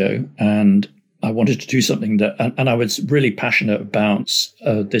 years ago, and I wanted to do something that, and I was really passionate about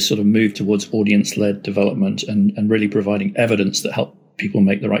this sort of move towards audience-led development and really providing evidence that helped people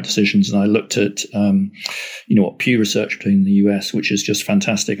make the right decisions. And I looked at, what Pew Research doing in the US, which is just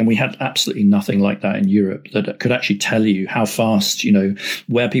fantastic. And we had absolutely nothing like that in Europe that could actually tell you how fast,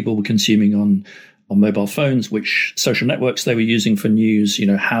 where people were consuming on mobile phones, which social networks they were using for news,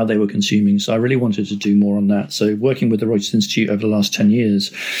 how they were consuming. So I really wanted to do more on that. So working with the Reuters Institute over the last 10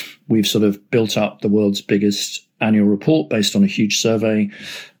 years, we've sort of built up the world's biggest annual report based on a huge survey.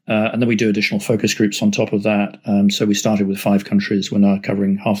 And then we do additional focus groups on top of that. So we started with 5 countries. We're now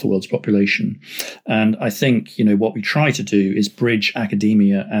covering half the world's population. And I think, what we try to do is bridge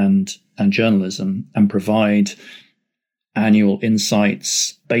academia and journalism and provide annual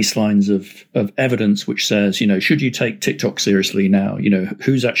insights, baselines of evidence, which says, should you take TikTok seriously now?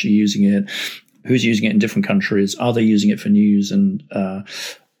 Who's actually using it? Who's using it in different countries? Are they using it for news? And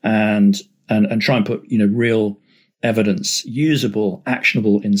try and put, real evidence, usable,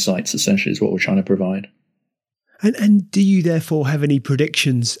 actionable insights, essentially, is what we're trying to provide. And do you therefore have any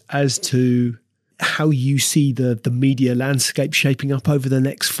predictions as to how you see the media landscape shaping up over the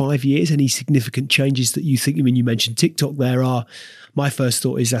next 5 years? Any significant changes that you think? I mean, you mentioned TikTok there are. My first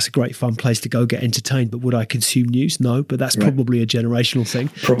thought is that's a great fun place to go get entertained, but would I consume news? No, but that's probably a generational thing.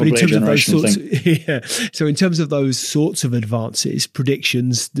 Probably a generational thing. Yeah. So in terms of those sorts of advances,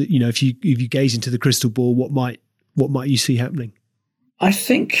 predictions that, if you gaze into the crystal ball, what might you see happening? I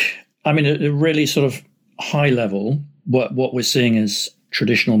think, at a really sort of high level, what we're seeing is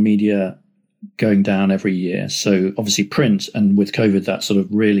traditional media going down every year. So obviously print, and with COVID, that's sort of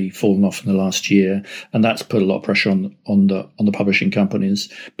really fallen off in the last year, and that's put a lot of pressure on the publishing companies.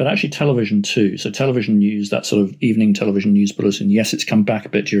 But actually television too. So television news, that sort of evening television news bulletin, yes, it's come back a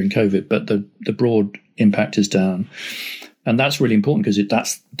bit during COVID, but the broad impact is down. And that's really important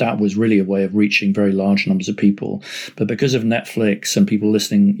because that was really a way of reaching very large numbers of people. But because of Netflix and people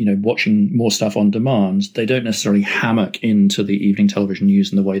listening, watching more stuff on demand, they don't necessarily hammock into the evening television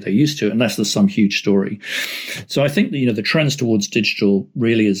news in the way they used to, unless there's some huge story. So I think the trends towards digital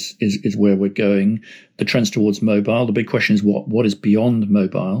really is where we're going. The trends towards mobile. The big question is what is beyond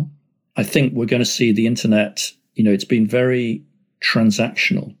mobile. I think we're going to see the internet. It's been very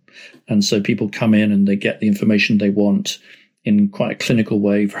transactional. And so people come in and they get the information they want in quite a clinical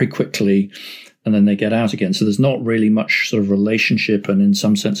way very quickly, and then they get out again. So there's not really much sort of relationship, and in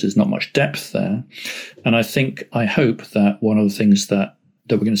some senses not much depth there. And I hope that one of the things that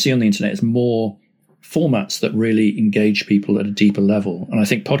we're going to see on the internet is more formats that really engage people at a deeper level. And I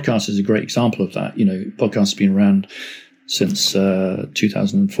think podcast is a great example of that. Podcasts have been around since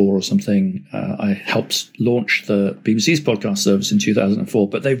 2004 or something. I helped launch the BBC's podcast service in 2004,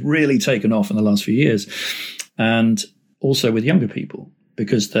 but they've really taken off in the last few years. And also with younger people,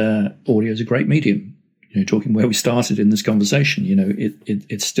 because their audio is a great medium. Talking where we started in this conversation,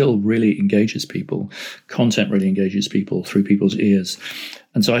 it still really engages people. Content really engages people through people's ears.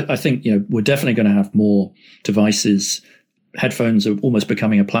 And so I think, we're definitely going to have more devices. Headphones are almost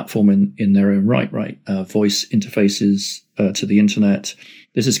becoming a platform in their own right? Voice interfaces to the internet.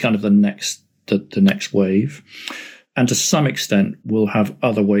 This is kind of the next wave. And to some extent, we'll have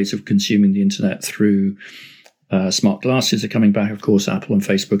other ways of consuming the internet through smart glasses are coming back. Of course, Apple and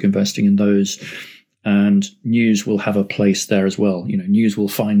Facebook investing in those. And news will have a place there as well. News will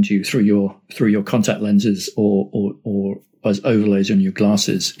find you through your contact lenses or as overlays on your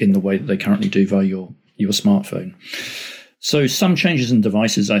glasses in the way that they currently do via your smartphone. So some changes in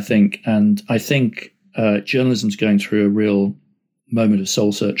devices, I think, and I think journalism's going through a real moment of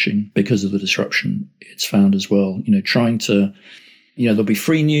soul searching because of the disruption it's found as well. Trying to, there'll be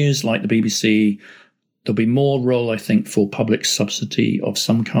free news like the BBC. There'll be more role, I think, for public subsidy of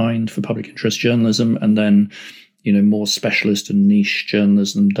some kind for public interest journalism, and then, more specialist and niche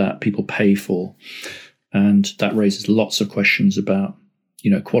journalism that people pay for. And that raises lots of questions about,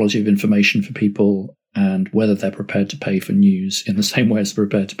 quality of information for people, and whether they're prepared to pay for news in the same way as they're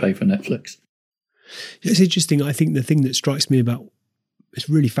prepared to pay for Netflix. It's interesting. I think the thing that strikes me about, it's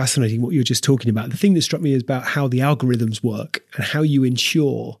really fascinating what you're just talking about. The thing that struck me is about how the algorithms work and how you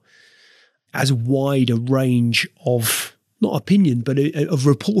ensure as wide a range of, not opinion, but of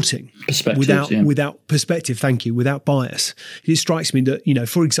reporting. Without perspective, thank you, without bias. It strikes me that,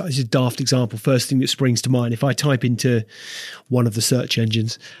 for example, it's a daft example, first thing that springs to mind, if I type into one of the search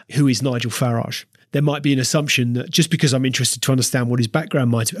engines, who is Nigel Farage? There might be an assumption that just because I'm interested to understand what his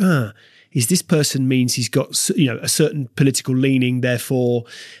background might be, is this person means he's got a certain political leaning, therefore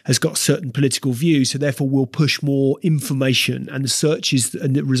has got certain political views, so therefore will push more information and the searches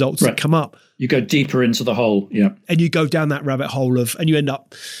and the results that come up. You go deeper into the hole, yeah. And you go down that rabbit hole and you end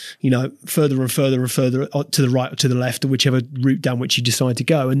up, further and further and further to the right or to the left or whichever route down which you decide to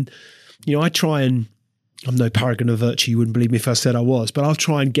go. And, I try and, I'm no paragon of virtue, you wouldn't believe me if I said I was, but I'll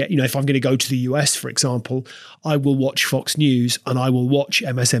try and get, if I'm going to go to the US, for example, I will watch Fox News and I will watch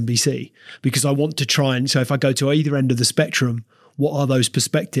MSNBC because I want to try and, so if I go to either end of the spectrum, what are those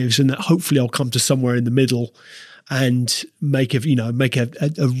perspectives, and that hopefully I'll come to somewhere in the middle and make a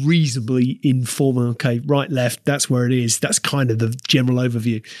reasonably informal, okay, right, left, that's where it is. That's kind of the general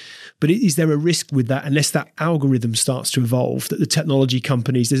overview. But is there a risk with that, unless that algorithm starts to evolve, that the technology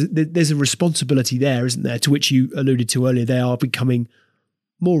companies, there's a responsibility there, isn't there, to which you alluded to earlier? They are becoming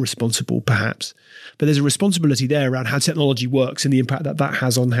more responsible, perhaps. But there's a responsibility there around how technology works and the impact that that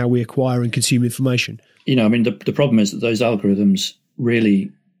has on how we acquire and consume information. I mean, the problem is that those algorithms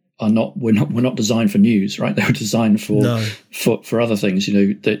really are not, we're not designed for news, right? They were designed for other things,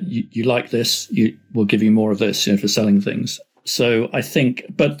 that you like this, we'll give you more of this, for selling things. So I think,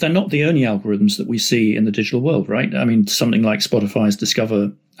 but they're not the only algorithms that we see in the digital world, right? I mean, something like Spotify's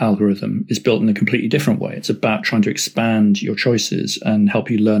Discover algorithm is built in a completely different way. It's about trying to expand your choices and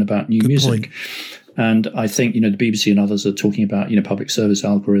help you learn about new music. Point. And I think, the BBC and others are talking about, public service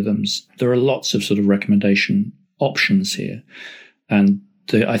algorithms. There are lots of sort of recommendation options here. And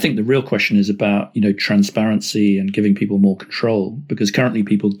I think the real question is about, transparency and giving people more control, because currently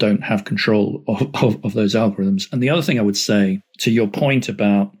people don't have control of those algorithms. And the other thing I would say to your point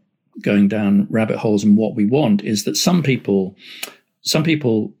about going down rabbit holes and what we want is that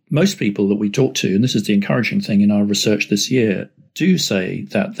most people that we talk to, and this is the encouraging thing in our research this year, do say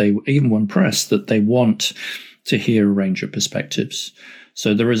that they, even when pressed, that they want to hear a range of perspectives.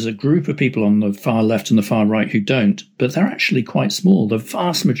 So there is a group of people on the far left and the far right who don't, but they're actually quite small. The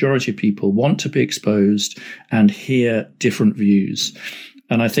vast majority of people want to be exposed and hear different views.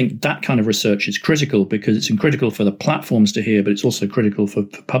 And I think that kind of research is critical, because it's critical for the platforms to hear, but it's also critical for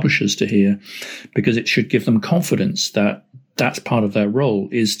publishers to hear, because it should give them confidence that that's part of their role,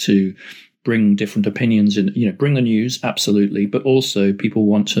 is to bring different opinions in, bring the news, absolutely, but also people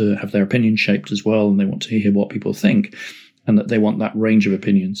want to have their opinion shaped as well, and they want to hear what people think, and that they want that range of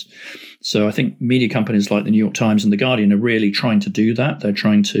opinions. So I think media companies like the New York Times and The Guardian are really trying to do that. They're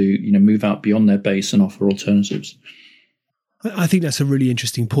trying to, move out beyond their base and offer alternatives. I think that's a really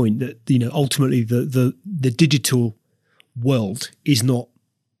interesting point, that, ultimately the digital world is not,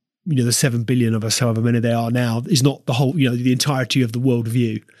 the 7 billion of us, however many they are now, is not the whole, the entirety of the world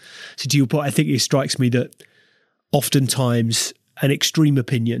view. So to your point, I think it strikes me that oftentimes an extreme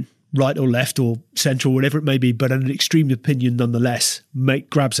opinion, right or left or central, whatever it may be, but an extreme opinion nonetheless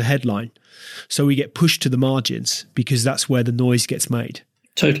grabs a headline. So we get pushed to the margins because that's where the noise gets made.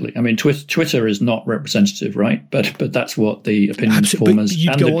 Totally. I mean, Twitter is not representative, right? But that's what the opinion formers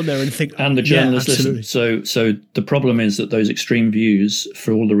you'd go on there and think, and the journalists listen. So the problem is that those extreme views,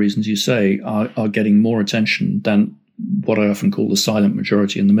 for all the reasons you say, are getting more attention than what I often call the silent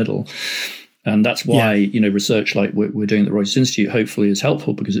majority in the middle. And that's why, research like we're doing at the Reuters Institute hopefully is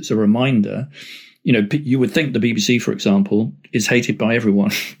helpful, because it's a reminder. You would think the BBC, for example, is hated by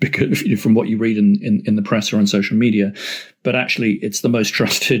everyone because from what you read in the press or on social media, but actually it's the most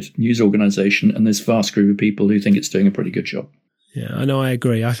trusted news organization, and there's a vast group of people who think it's doing a pretty good job. Yeah, I know, I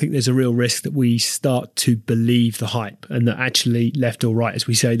agree. I think there's a real risk that we start to believe the hype, and that actually left or right, as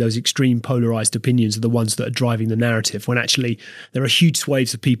we say, those extreme polarized opinions are the ones that are driving the narrative, when actually there are huge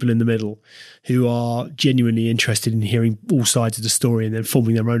swathes of people in the middle who are genuinely interested in hearing all sides of the story and then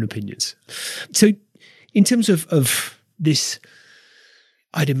forming their own opinions. So in terms of this,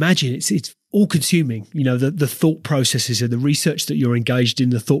 I'd imagine it's all consuming, the thought processes and the research that you're engaged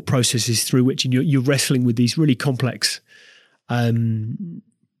in, the thought processes through which you're wrestling with these really complex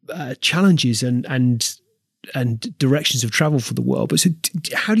challenges and directions of travel for the world. But so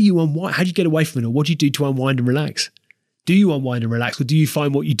how do you unwind? How do you get away from it? Or what do you do to unwind and relax? Do you unwind and relax, or do you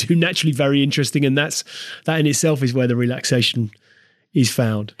find what you do naturally very interesting, and that in itself is where the relaxation is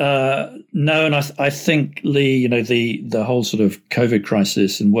found? No, and I think, Lee, the whole sort of COVID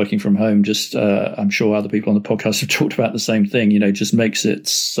crisis and working from home, just I'm sure other people on the podcast have talked about the same thing. Just makes it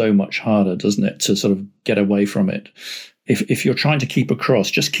so much harder, doesn't it, to sort of get away from it. If you're trying to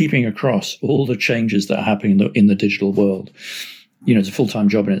keeping across all the changes that are happening in the digital world, it's a full-time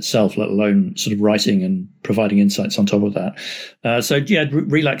job in itself, let alone sort of writing and providing insights on top of that.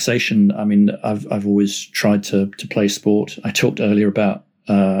 Relaxation. I mean, I've always tried to play sport. I talked earlier about,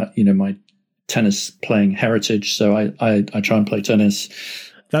 my tennis playing heritage. So I try and play tennis.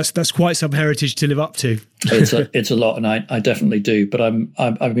 That's quite some heritage to live up to. It's a lot, and I definitely do. But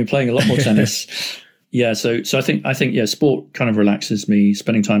I've been playing a lot more tennis. Yeah, so I think sport kind of relaxes me.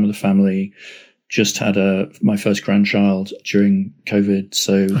 Spending time with the family. Just had my first grandchild during COVID,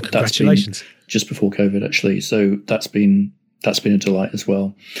 so that's been just before COVID actually. So that's been a delight as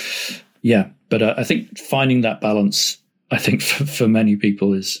well. Yeah, but I think finding that balance, I think for many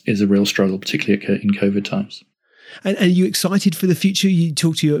people is a real struggle, particularly in COVID times. And are you excited for the future? You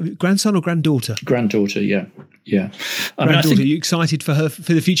talk to your grandson or granddaughter? Granddaughter, yeah. Yeah. Granddaughter, are you excited for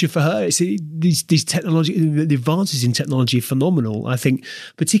the future for her? These technology, the advances in technology are phenomenal. I think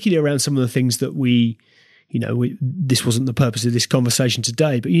particularly around some of the things that this wasn't the purpose of this conversation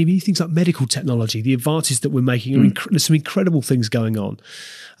today, but things like medical technology, the advances that we're making, there's some incredible things going on.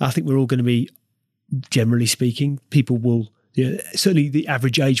 I think we're all going to be, generally speaking, people will, certainly the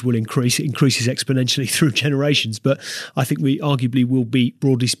average age will increase. It increases exponentially through generations, but I think we arguably will be,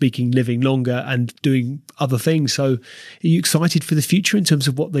 broadly speaking, living longer and doing other things. So are you excited for the future in terms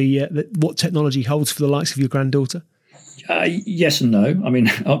of what what technology holds for the likes of your granddaughter? Yes and no. I mean,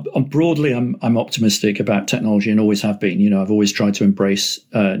 broadly, I'm optimistic about technology and always have been. I've always tried to embrace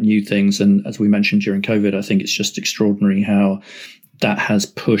new things. And as we mentioned during COVID, I think it's just extraordinary how that has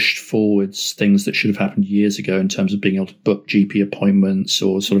pushed forwards things that should have happened years ago in terms of being able to book GP appointments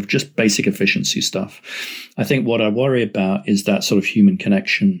or sort of just basic efficiency stuff. I think what I worry about is that sort of human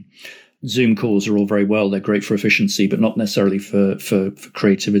connection. Zoom calls are all very well. They're great for efficiency, but not necessarily for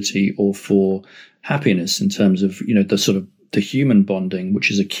creativity or for happiness in terms of, the sort of the human bonding, which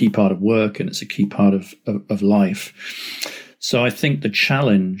is a key part of work and it's a key part of life. So I think the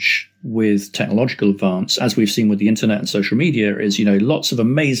challenge with technological advance, as we've seen with the internet and social media, is, lots of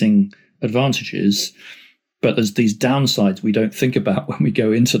amazing advantages, but there's these downsides we don't think about when we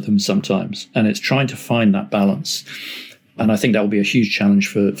go into them sometimes. And it's trying to find that balance. And I think that will be a huge challenge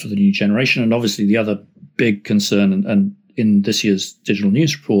for the new generation. And obviously the other big concern, and in this year's Digital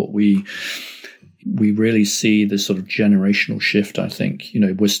News Report, we really see this sort of generational shift, I think.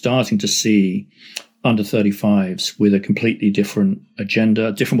 We're starting to see under 35s with a completely different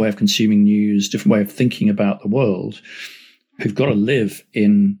agenda, different way of consuming news, different way of thinking about the world, who've got to live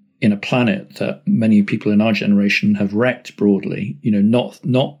in a planet that many people in our generation have wrecked broadly,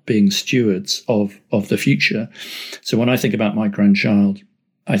 not being stewards of the future. So when I think about my grandchild,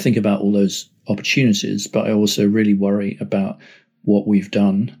 I think about all those opportunities, but I also really worry about what we've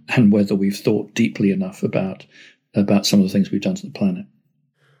done and whether we've thought deeply enough about some of the things we've done to the planet.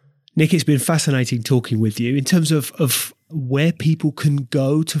 Nick, it's been fascinating talking with you in terms of where people can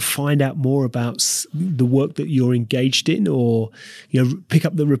go to find out more about the work that you're engaged in, or pick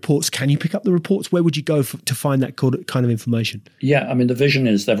up the reports. Can you pick up the reports? Where would you go to find that kind of information? Yeah, I mean, the vision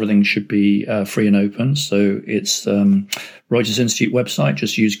is everything should be free and open. So it's Reuters Institute website.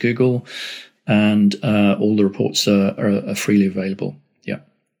 Just use Google, and all the reports are freely available. Yeah.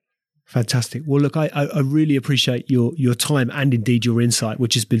 Fantastic. Well, look, I really appreciate your time and indeed your insight,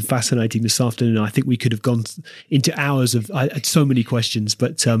 which has been fascinating this afternoon. I think we could have gone into hours I had so many questions,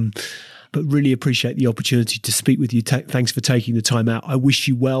 but really appreciate the opportunity to speak with you. Thanks for taking the time out. I wish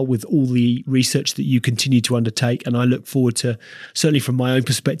you well with all the research that you continue to undertake, and I look forward to, certainly from my own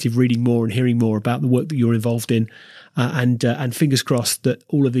perspective, reading more and hearing more about the work that you're involved in. And fingers crossed that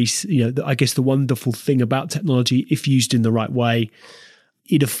all of these, I guess the wonderful thing about technology, if used in the right way,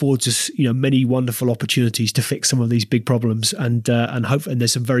 it affords us, many wonderful opportunities to fix some of these big problems, and hope. And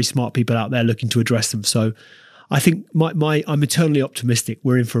there's some very smart people out there looking to address them. So, I think I'm eternally optimistic.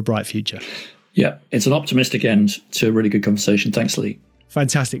 We're in for a bright future. Yeah, it's an optimistic end to a really good conversation. Thanks, Lee.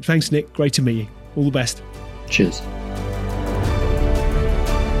 Fantastic. Thanks, Nick. Great to meet you. All the best. Cheers.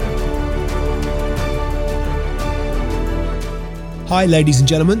 Hi, ladies and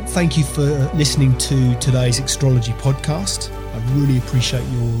gentlemen. Thank you for listening to today's Extrology podcast. I really appreciate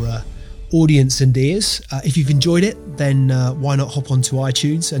your audience and ears. If you've enjoyed it, then why not hop onto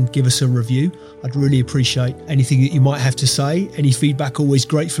iTunes and give us a review? I'd really appreciate anything that you might have to say. Any feedback always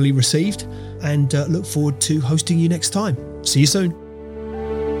gratefully received, and look forward to hosting you next time. See you soon.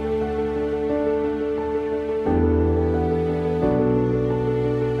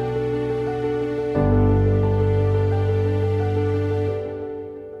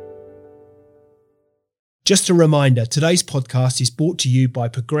 Just a reminder, today's podcast is brought to you by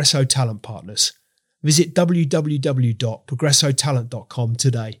Progresso Talent Partners. Visit www.progressotalent.com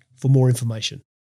today for more information.